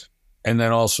once. And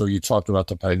then also, you talked about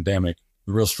the pandemic.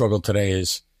 The real struggle today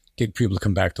is getting people to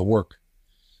come back to work.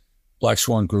 Black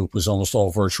Swan Group was almost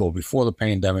all virtual before the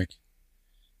pandemic.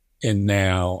 And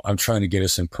now I'm trying to get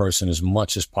us in person as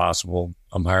much as possible.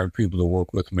 I'm hiring people to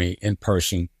work with me in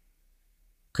person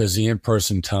because the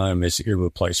in-person time is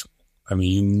irreplaceable. I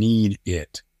mean, you need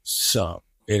it some.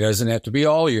 It doesn't have to be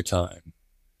all your time,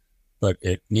 but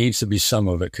it needs to be some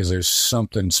of it because there's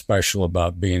something special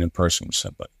about being in person with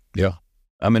somebody. Yeah,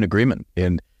 I'm in agreement.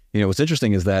 And, what's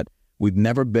interesting is that we've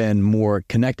never been more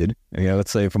connected,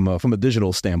 let's say from a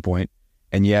digital standpoint.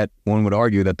 And yet one would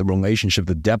argue that the relationship,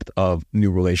 the depth of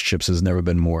new relationships has never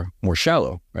been more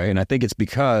shallow, right? And I think it's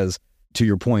because, to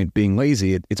your point, being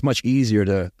lazy, it's much easier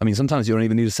to, sometimes you don't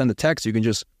even need to send a text. You can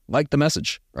just like the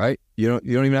message, right? You don't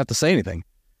even have to say anything.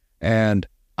 And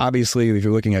obviously, if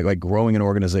you're looking at like growing an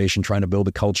organization, trying to build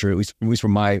a culture, at least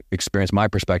from my experience, my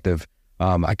perspective,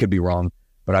 I could be wrong,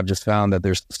 but I've just found that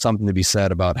there's something to be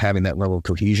said about having that level of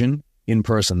cohesion in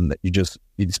person that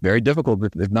it's very difficult,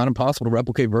 if not impossible, to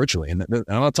replicate virtually. And I'm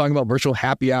not talking about virtual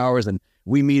happy hours and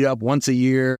we meet up once a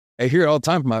year. I hear it all the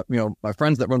time from my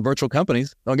friends that run virtual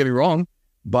companies. Don't get me wrong,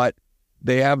 but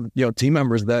they have team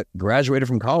members that graduated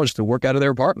from college to work out of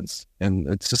their apartments, and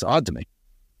it's just odd to me.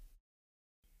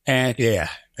 And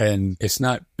and it's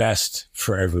not best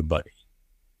for everybody,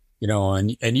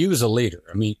 and you as a leader,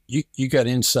 you got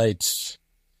insights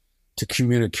to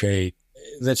communicate.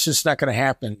 That's just not going to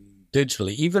happen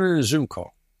digitally, even in a Zoom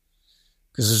call.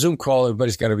 Because a Zoom call,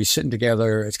 everybody's got to be sitting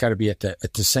together. It's got to be at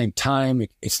the same time.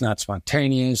 It's not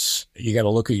spontaneous. You got to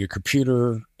look at your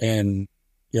computer, and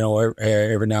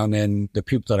every now and then, the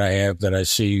people that I have that I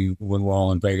see when we're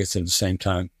all in Vegas at the same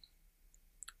time,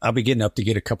 I'll be getting up to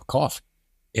get a cup of coffee,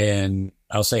 and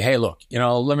I'll say, "Hey, look,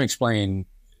 let me explain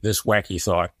this wacky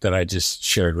thought that I just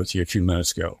shared with you a few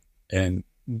minutes ago," and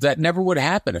that never would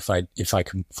happen if I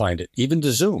can find it, even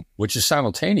to Zoom, which is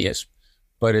simultaneous,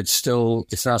 but it's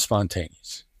not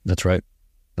spontaneous. That's right.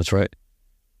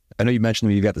 I know you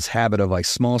mentioned you've got this habit of like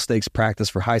small stakes practice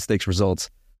for high stakes results.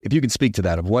 If you could speak to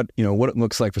that, of what it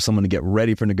looks like for someone to get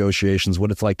ready for negotiations,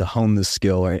 what it's like to hone this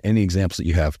skill, or any examples that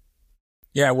you have.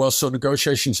 Yeah, well, so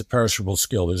negotiation's a perishable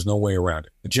skill. There's no way around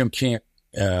it. Jim Camp,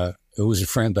 who was a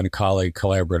friend and a colleague,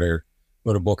 collaborator,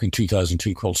 wrote a book in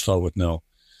 2002 called Start With No.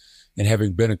 And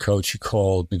having been a coach, he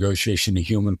called negotiation a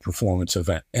human performance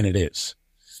event. And it is.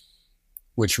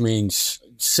 Which means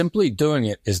simply doing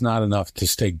it is not enough to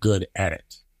stay good at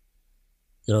it.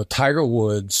 Tiger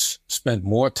Woods spent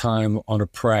more time on a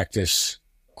practice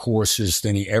courses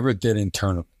than he ever did in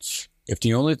tournaments. If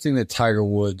the only thing that Tiger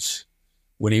Woods,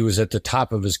 when he was at the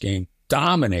top of his game,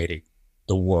 dominating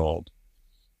the world,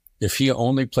 if he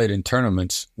only played in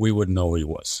tournaments, we wouldn't know who he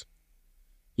was.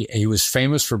 He was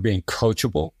famous for being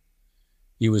coachable.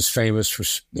 He was famous for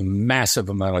the massive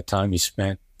amount of time he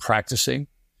spent practicing.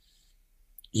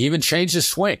 He even changed his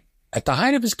swing. At the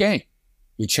height of his game,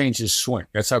 he changed his swing.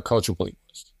 That's how coachable he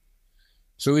was.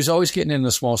 So he's always getting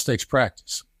into small stakes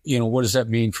practice. What does that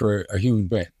mean for a human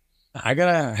being? I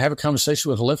got to have a conversation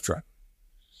with a Lyft driver.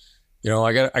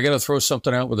 I got to throw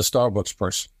something out with a Starbucks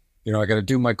person. I got to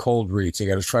do my cold reads. I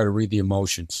got to try to read the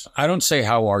emotions. I don't say,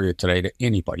 "How are you today?" to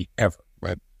anybody ever.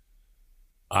 Right.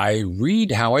 I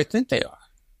read how I think they are.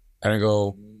 And I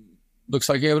go, "Looks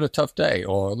like you're having a tough day,"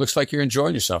 or "Looks like you're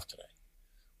enjoying yourself today."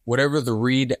 Whatever the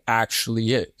read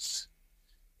actually is.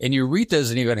 And your read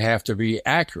doesn't even have to be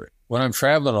accurate. When I'm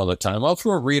traveling all the time, I'll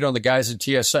throw a read on the guys at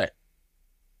TSA.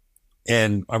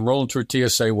 And I'm rolling through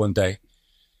TSA one day,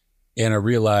 and I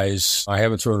realize I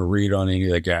haven't thrown a read on any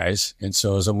of the guys. And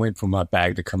so as I'm waiting for my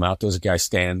bag to come out, there's a guy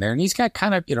standing there, and he's got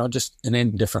kind of, just an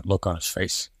indifferent look on his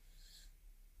face.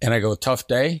 And I go, "Tough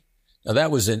day?" Now,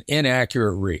 that was an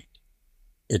inaccurate read.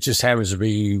 It just happens to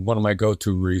be one of my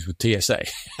go-to reads with TSA.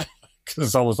 Because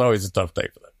it's almost always a tough day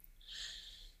for them.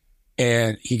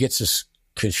 And he gets this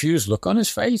confused look on his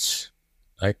face.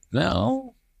 Like,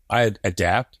 "No." I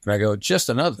adapt, and I go, "Just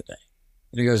another day."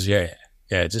 And he goes, yeah,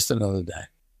 just another day.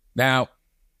 Now,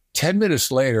 10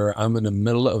 minutes later, I'm in the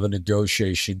middle of a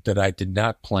negotiation that I did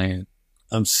not plan.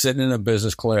 I'm sitting in a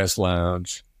business class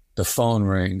lounge. The phone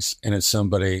rings, and it's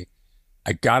somebody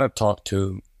I got to talk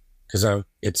to, because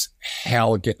it's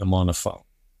hell getting them on the phone.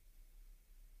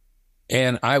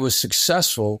 And I was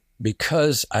successful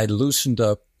because I loosened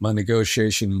up my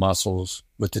negotiation muscles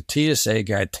with the TSA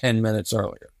guy 10 minutes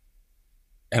earlier.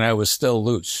 And I was still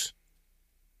loose.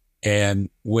 And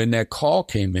when that call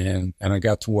came in and I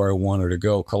got to where I wanted to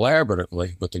go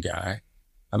collaboratively with the guy,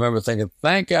 I remember thinking,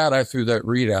 thank God I threw that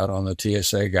readout on the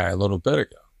TSA guy a little bit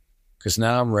ago, because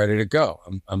now I'm ready to go.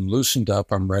 I'm loosened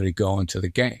up. I'm ready to go into the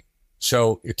game.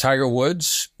 So you're Tiger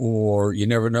Woods, or you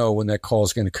never know when that call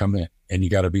is going to come in, and you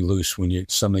got to be loose when you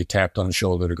somebody tapped on the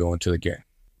shoulder to go into the game.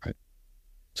 Right.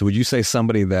 So would you say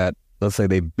somebody that, let's say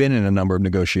they've been in a number of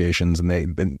negotiations and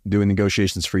they've been doing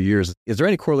negotiations for years, is there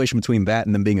any correlation between that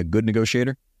and them being a good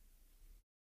negotiator?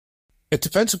 It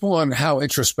depends upon how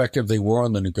introspective they were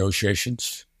on the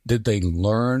negotiations. Did they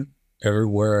learn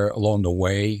everywhere along the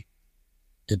way?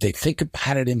 Did they think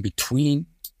about it in between?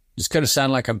 It's going to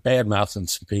sound like I'm bad-mouthing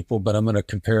some people, but I'm going to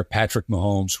compare Patrick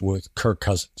Mahomes with Kirk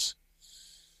Cousins.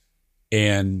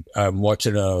 And I'm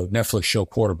watching a Netflix show,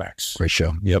 Quarterbacks. Great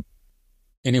show. Yep.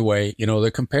 Anyway,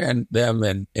 they're comparing them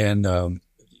and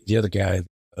the other guy.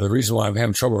 The reason why I'm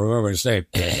having trouble remembering his name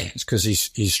is because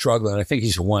he's struggling. I think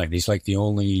he's Hawaiian. He's like the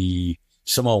only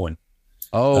Samoan.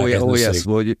 Yes.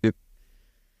 Well,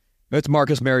 it's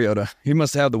Marcus Mariota. He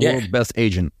must have the world's best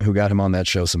agent who got him on that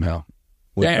show somehow.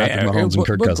 With Patrick Mahomes and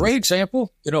Kirk Cousins. Great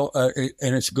example, and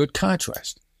it's a good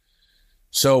contrast.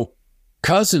 So,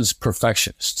 Cousins,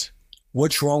 perfectionist.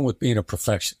 What's wrong with being a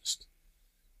perfectionist?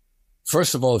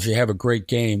 First of all, if you have a great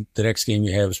game, the next game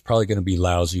you have is probably going to be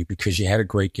lousy because you had a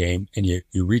great game and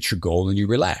you reach your goal and you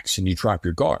relax and you drop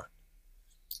your guard.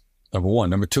 Number one.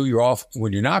 Number two, you're off.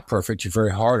 When you're not perfect, you're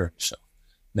very hard on yourself.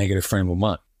 Negative frame of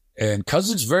mind. And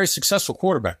Cousins is a very successful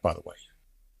quarterback, by the way.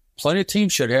 Plenty of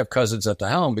teams should have Cousins at the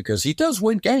helm because he does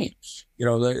win games.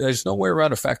 There's no way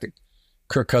around the fact that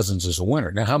Kirk Cousins is a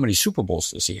winner. Now, how many Super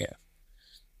Bowls does he have?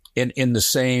 In the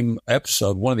same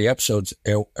episode, one of the episodes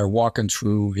are walking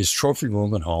through his trophy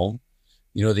room at home,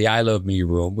 the I Love Me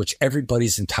room, which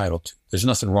everybody's entitled to. There's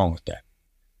nothing wrong with that.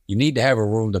 You need to have a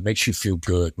room that makes you feel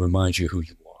good, reminds you who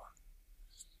you are.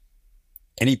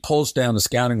 And he pulls down the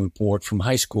scouting report from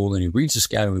high school and he reads the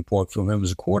scouting report from him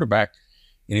as a quarterback.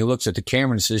 And he looks at the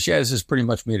camera and says, this is pretty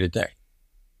much me today.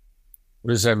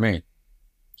 What does that mean?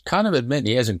 Kind of admitting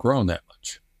he hasn't grown that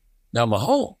much. Now,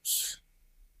 Mahomes,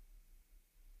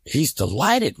 he's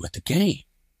delighted with the game.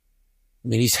 I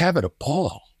mean, he's having a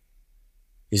ball.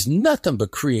 He's nothing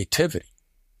but creativity.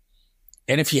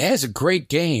 And if he has a great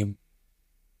game,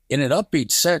 in an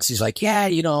upbeat sense, he's like,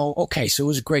 okay, so it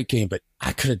was a great game, but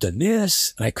I could have done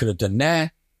this and I could have done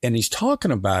that. And he's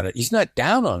talking about it. He's not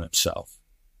down on himself.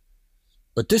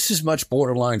 But this is much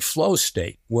borderline flow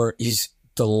state where he's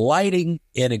delighting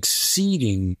and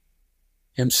exceeding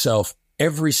himself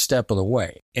every step of the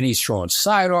way. And he's throwing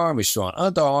sidearm, he's throwing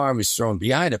underarm, he's throwing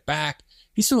behind the back.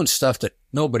 He's doing stuff that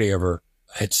nobody ever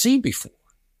had seen before.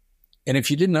 And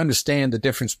if you didn't understand the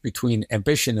difference between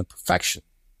ambition and perfection,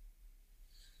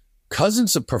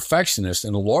 Cousins a perfectionist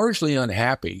and largely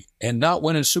unhappy and not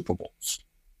winning Super Bowls.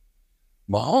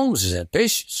 Mahomes is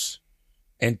ambitious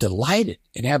and delighted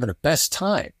and having the best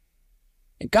time.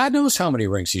 And God knows how many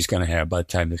rings he's going to have by the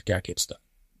time this guy gets done.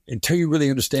 Until you really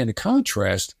understand the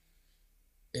contrast,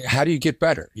 how do you get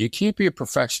better? You can't be a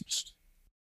perfectionist.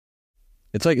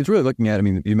 It's really looking at,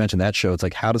 you mentioned that show. It's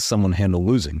like, how does someone handle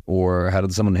losing? Or how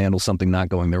does someone handle something not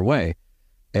going their way?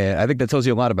 And I think that tells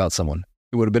you a lot about someone.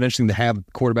 It would have been interesting to have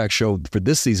the quarterback show for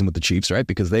this season with the Chiefs, right?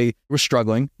 Because they were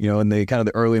struggling, in the kind of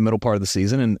the early and middle part of the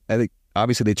season. And I think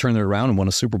obviously they turned it around and won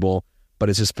a Super Bowl. But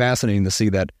it's just fascinating to see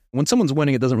that when someone's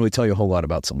winning, it doesn't really tell you a whole lot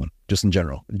about someone, just in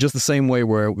general. Just the same way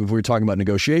where if we're talking about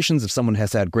negotiations, if someone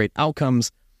has had great outcomes,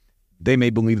 they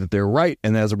may believe that they're right.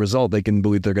 And as a result, they can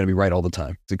believe they're going to be right all the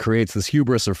time. It creates this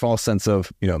hubris or false sense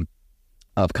of,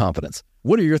 of confidence.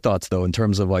 What are your thoughts, though, in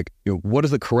terms of what is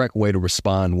the correct way to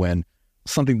respond when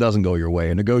something doesn't go your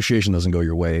way, a negotiation doesn't go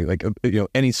your way,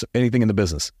 anything in the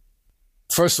business?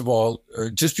 First of all,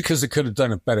 just because it could have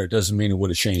done it better doesn't mean it would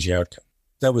have changed the outcome.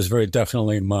 That was very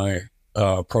definitely my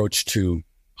approach to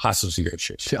hostage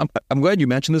negotiations. See, I'm glad you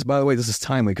mentioned this, by the way. This is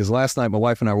timely because last night my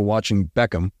wife and I were watching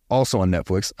Beckham, also on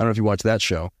Netflix. I don't know if you watched that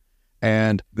show.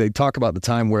 And they talk about the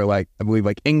time where, I believe,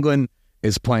 England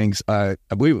is playing, I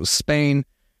believe it was Spain,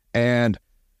 and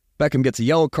Beckham gets a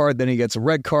yellow card, then he gets a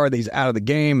red card, then he's out of the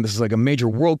game. This is like a major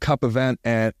World Cup event,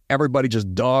 and everybody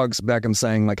just dogs Beckham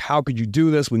saying, how could you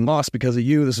do this? We lost because of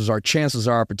you. This is our chance, this is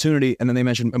our opportunity. And then they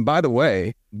mentioned, and by the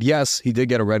way, yes, he did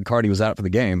get a red card. He was out for the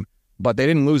game, but they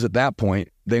didn't lose at that point.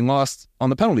 They lost on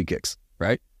the penalty kicks,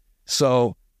 right?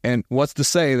 So, and what's to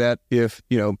say that if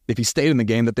he stayed in the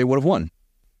game that they would have won?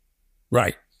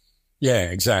 Right. Yeah,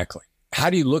 exactly.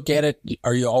 How do you look at it?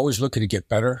 Are you always looking to get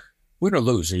better? Win or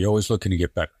lose, are you always looking to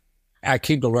get better? I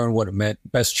came to learn what it meant,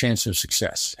 best chance of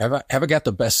success. Have I got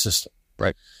the best system?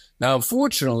 Right. Now,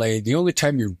 unfortunately, the only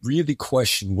time you really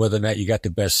question whether or not you got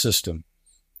the best system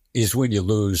is when you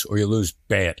lose or you lose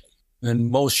badly.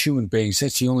 And most human beings,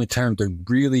 that's the only time they're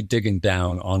really digging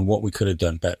down on what we could have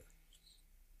done better.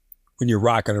 When you're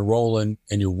rocking and rolling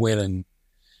and you're winning,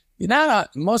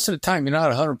 most of the time, you're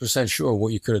not 100% sure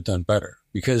what you could have done better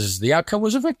because the outcome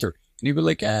was a victory. And you'd be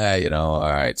like, all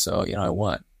right, so, I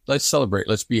won. Let's celebrate.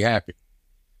 Let's be happy.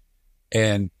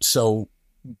 And so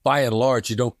by and large,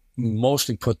 you don't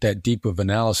mostly put that deep of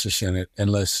analysis in it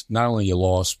unless not only you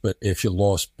lost, but if you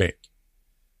lost big.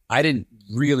 I didn't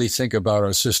really think about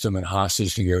our system in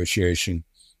hostage negotiation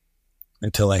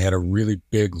until I had a really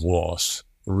big loss,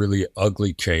 a really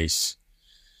ugly case.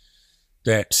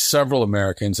 that several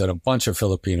Americans and a bunch of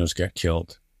Filipinos got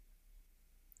killed.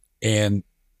 And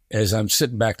as I'm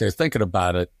sitting back there thinking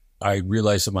about it, I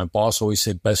realized that my boss always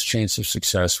said best chance of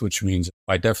success, which means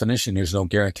by definition, there's no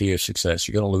guarantee of success.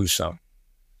 You're going to lose some.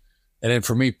 And then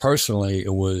for me personally,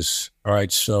 it was, all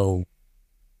right, so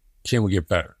can we get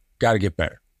better? Got to get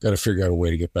better. Got to figure out a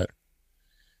way to get better.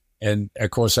 And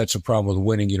of course, that's the problem with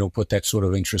winning. You don't put that sort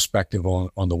of introspective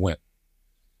on the win.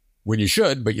 When you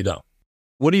should, but you don't.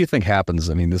 What do you think happens?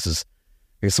 I mean, this is,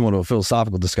 I guess, somewhat of a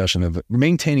philosophical discussion of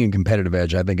maintaining a competitive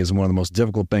edge. I think is one of the most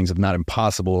difficult things, if not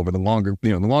impossible, over the longer,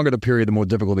 the longer the period, the more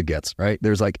difficult it gets, right?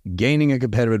 There's like gaining a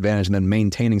competitive advantage and then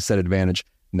maintaining said advantage.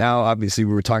 Now, obviously,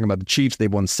 we were talking about the Chiefs.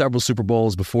 They've won several Super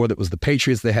Bowls. Before that was the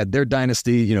Patriots. They had their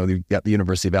dynasty. You've got the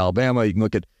University of Alabama. You can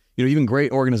look at, even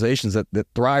great organizations that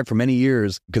thrive for many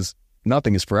years because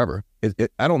nothing is forever.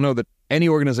 I don't know that any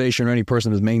organization or any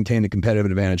person has maintained a competitive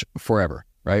advantage forever,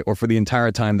 right? Or for the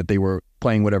entire time that they were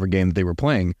playing whatever game that they were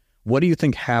playing. What do you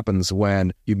think happens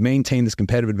when you maintain this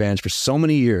competitive advantage for so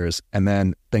many years and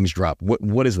then things drop?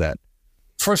 What is that?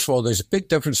 First of all, there's a big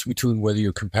difference between whether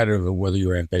you're competitive and whether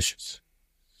you're ambitious.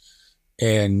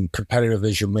 And competitive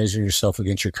is you're measuring yourself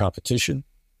against your competition,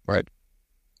 right,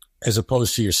 as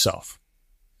opposed to yourself.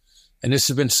 And this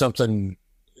has been something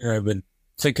I've been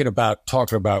thinking about,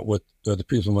 talking about with the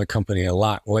people in my company a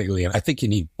lot lately. And I think you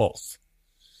need both.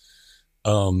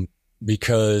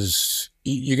 Because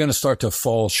you're going to start to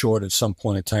fall short at some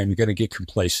point in time. You're going to get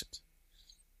complacent.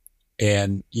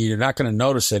 And you're not going to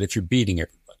notice it if you're beating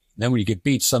everybody. Then when you get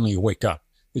beat, suddenly you wake up.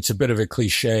 It's a bit of a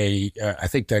cliche. I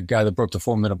think that guy that broke the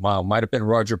 4-minute mile might have been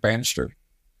Roger Bannister.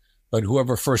 But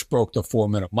whoever first broke the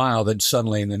 4-minute mile, then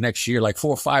suddenly in the next year, like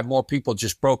 4 or 5 more people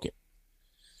just broke it.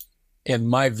 And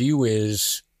my view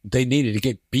is they needed to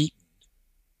get beaten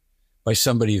by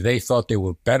somebody they thought they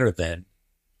were better than.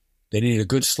 They needed a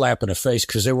good slap in the face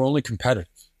because they were only competitive.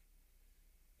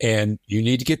 And you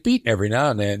need to get beaten every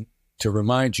now and then to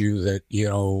remind you that,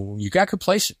 you got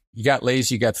complacent. You got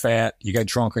lazy, you got fat, you got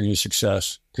drunk on your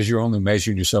success because you're only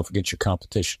measuring yourself against your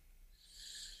competition.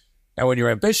 Now, when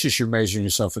you're ambitious, you're measuring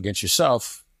yourself against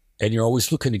yourself and you're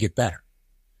always looking to get better.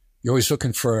 You're always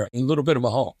looking for a little bit of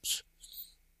Mahomes.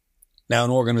 Now,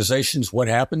 in organizations, what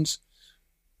happens?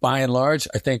 By and large,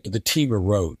 I think the team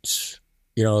erodes.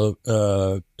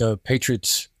 The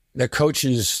Patriots, their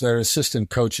coaches, their assistant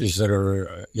coaches that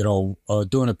are,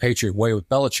 doing a Patriot way with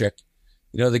Belichick,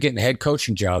 they're getting head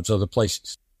coaching jobs other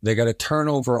places. They got a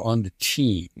turnover on the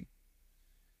team.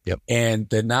 Yep. And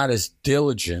they're not as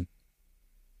diligent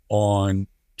on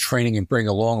training and bring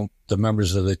along the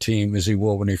members of the team as they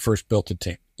were when they first built the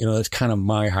team. That's kind of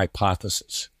my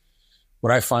hypothesis.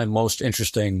 What I find most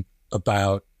interesting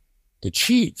about the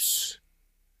Chiefs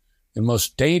and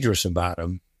most dangerous about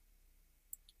them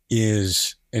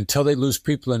is until they lose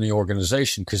people in the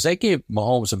organization, because they gave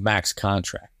Mahomes a max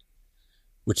contract,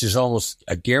 which is almost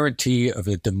a guarantee of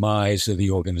the demise of the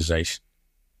organization.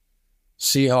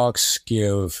 Seahawks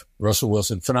give Russell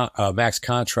Wilson a max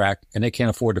contract, and they can't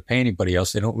afford to pay anybody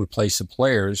else. They don't replace the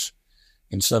players,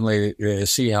 and suddenly the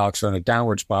Seahawks are on a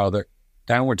downward spiral.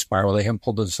 They haven't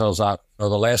pulled themselves out. The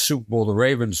last Super Bowl the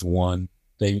Ravens won,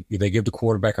 they give the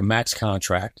quarterback a max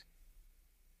contract,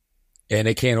 and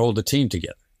they can't hold the team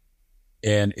together.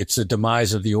 And it's the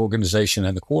demise of the organization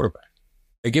and the quarterback.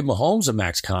 They give Mahomes a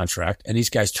max contract, and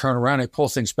these guys turn around and pull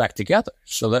things back together.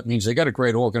 So that means they got a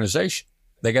great organization.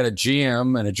 They got a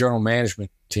GM and a general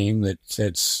management team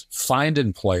that's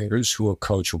finding players who are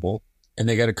coachable, and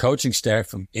they got a coaching staff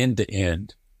from end to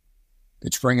end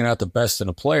that's bringing out the best in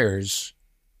the players,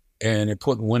 and they're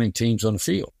putting winning teams on the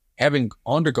field. Having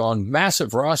undergone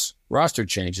massive roster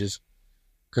changes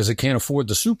because they can't afford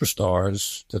the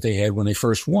superstars that they had when they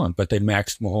first won, but they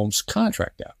maxed Mahomes'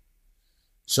 contract out.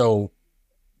 So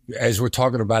as we're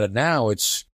talking about it now,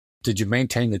 it's, did you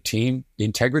maintain the team, the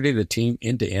integrity of the team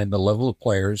end to end, the level of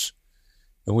players?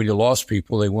 And when you lost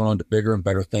people, they went on to bigger and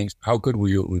better things. How good were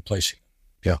you at replacing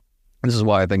them? Yeah. This is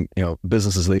why I think,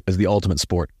 business is the ultimate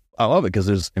sport. I love it because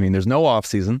there's no off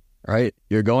season, right?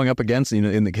 You're going up against,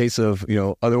 in the case of,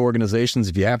 other organizations,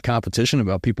 if you have competition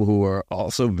about people who are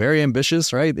also very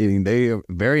ambitious, right? They are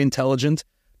very intelligent.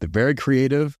 They're very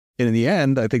creative. And in the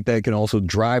end, I think that can also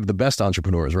drive the best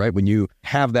entrepreneurs, right? When you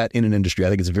have that in an industry, I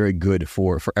think it's very good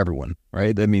for everyone,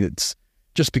 right? I mean, it's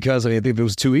just because, I think if it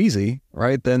was too easy,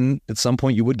 right, then at some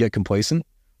point you would get complacent.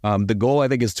 The goal, I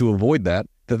think, is to avoid that.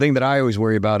 The thing that I always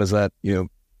worry about is that,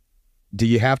 do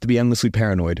you have to be endlessly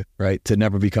paranoid, right, to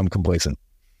never become complacent?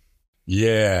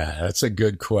 Yeah, that's a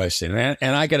good question.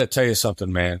 And I got to tell you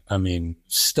something, man. I mean,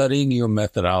 studying your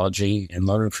methodology and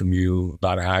learning from you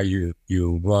about how you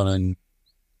running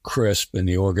Crisp and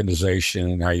the organization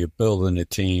and how you're building a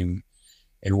team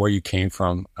and where you came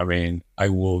from, I mean, I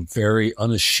will very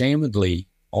unashamedly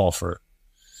offer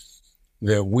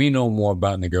that we know more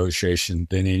about negotiation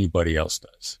than anybody else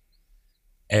does.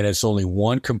 And it's only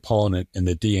one component in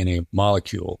the DNA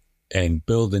molecule, and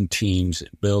building teams,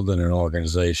 building an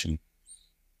organization.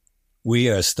 We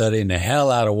are studying the hell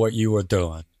out of what you are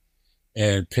doing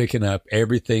and picking up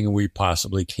everything we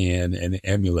possibly can and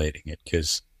emulating it,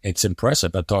 because it's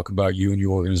impressive. I talk about you and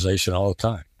your organization all the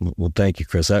time. Well, thank you,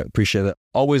 Chris. I appreciate that.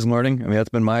 Always learning. I mean, that's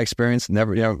been my experience.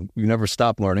 You never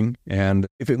stop learning. And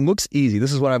if it looks easy,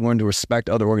 this is what I've learned to respect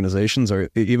other organizations, or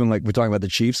even like we're talking about the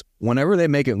Chiefs. Whenever they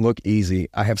make it look easy,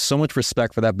 I have so much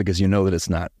respect for that, because you know that it's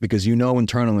not. Because you know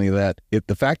internally that if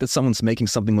the fact that someone's making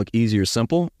something look easy or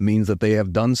simple means that they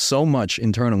have done so much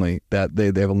internally that they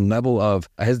have a level of,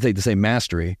 I hesitate to say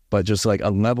mastery, but just like a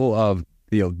level of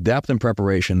depth and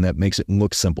preparation that makes it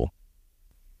look simple.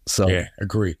 So yeah,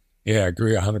 agree. Yeah, I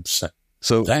agree 100%.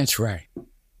 So that's right.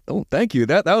 Oh, thank you.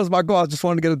 That was my goal. I just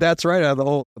wanted to get a that's right out of the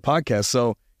whole podcast.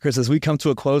 So, Chris, as we come to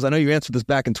a close, I know you answered this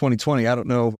back in 2020. I don't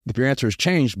know if your answer has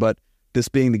changed, but this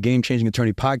being the Game Changing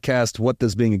Attorney podcast, what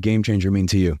does being a game changer mean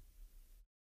to you?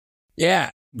 Yeah,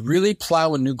 really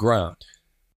plowing new ground.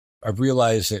 I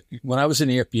realized that when I was in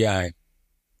the FBI,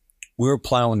 we were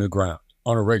plowing new ground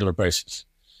on a regular basis.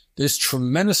 There's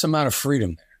tremendous amount of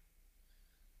freedom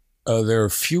there. There are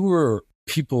fewer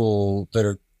people that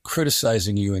are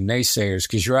criticizing you and naysayers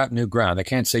because you're out new ground. They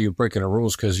can't say you're breaking the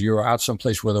rules because you're out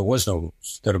someplace where there was no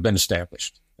rules that have been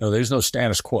established. There's no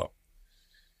status quo.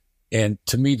 And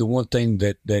to me, the one thing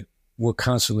that we're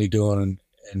constantly doing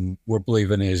and we're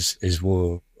believing is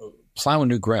we're plowing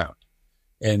new ground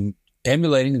and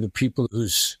emulating the people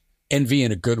who's envy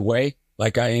in a good way,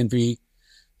 like I envy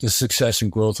the success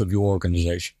and growth of your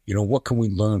organization. What can we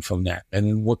learn from that? And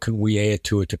then what can we add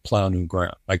to it to plow new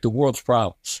ground? Like the world's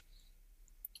problems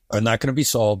are not going to be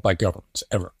solved by governments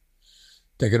ever.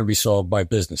 They're going to be solved by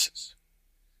businesses.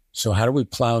 So how do we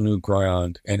plow new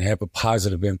ground and have a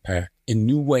positive impact in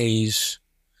new ways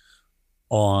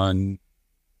on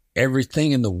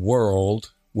everything in the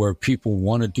world where people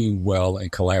want to do well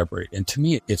and collaborate? And to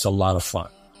me, it's a lot of fun.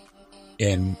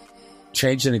 And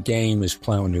changing the game is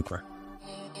plowing new ground.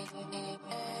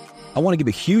 I want to give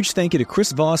a huge thank you to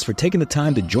Chris Voss for taking the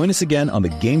time to join us again on the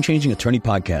Game Changing Attorney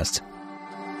podcast.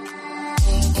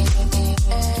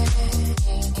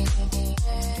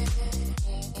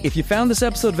 If you found this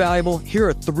episode valuable, here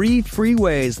are 3 free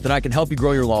ways that I can help you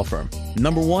grow your law firm.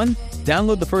 Number 1,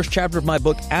 download the first chapter of my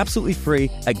book absolutely free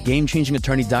at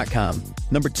GameChangingAttorney.com.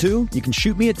 Number 2, you can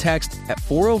shoot me a text at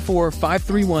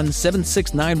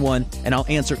 404-531-7691 and I'll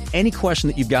answer any question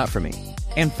that you've got for me.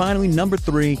 And finally, number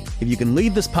 3, if you can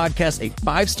leave this podcast a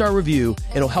 5-star review,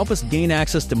 it'll help us gain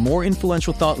access to more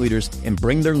influential thought leaders and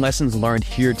bring their lessons learned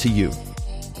here to you.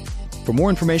 For more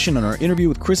information on our interview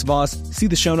with Chris Voss, see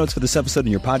the show notes for this episode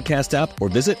in your podcast app or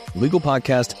visit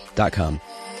legalpodcast.com.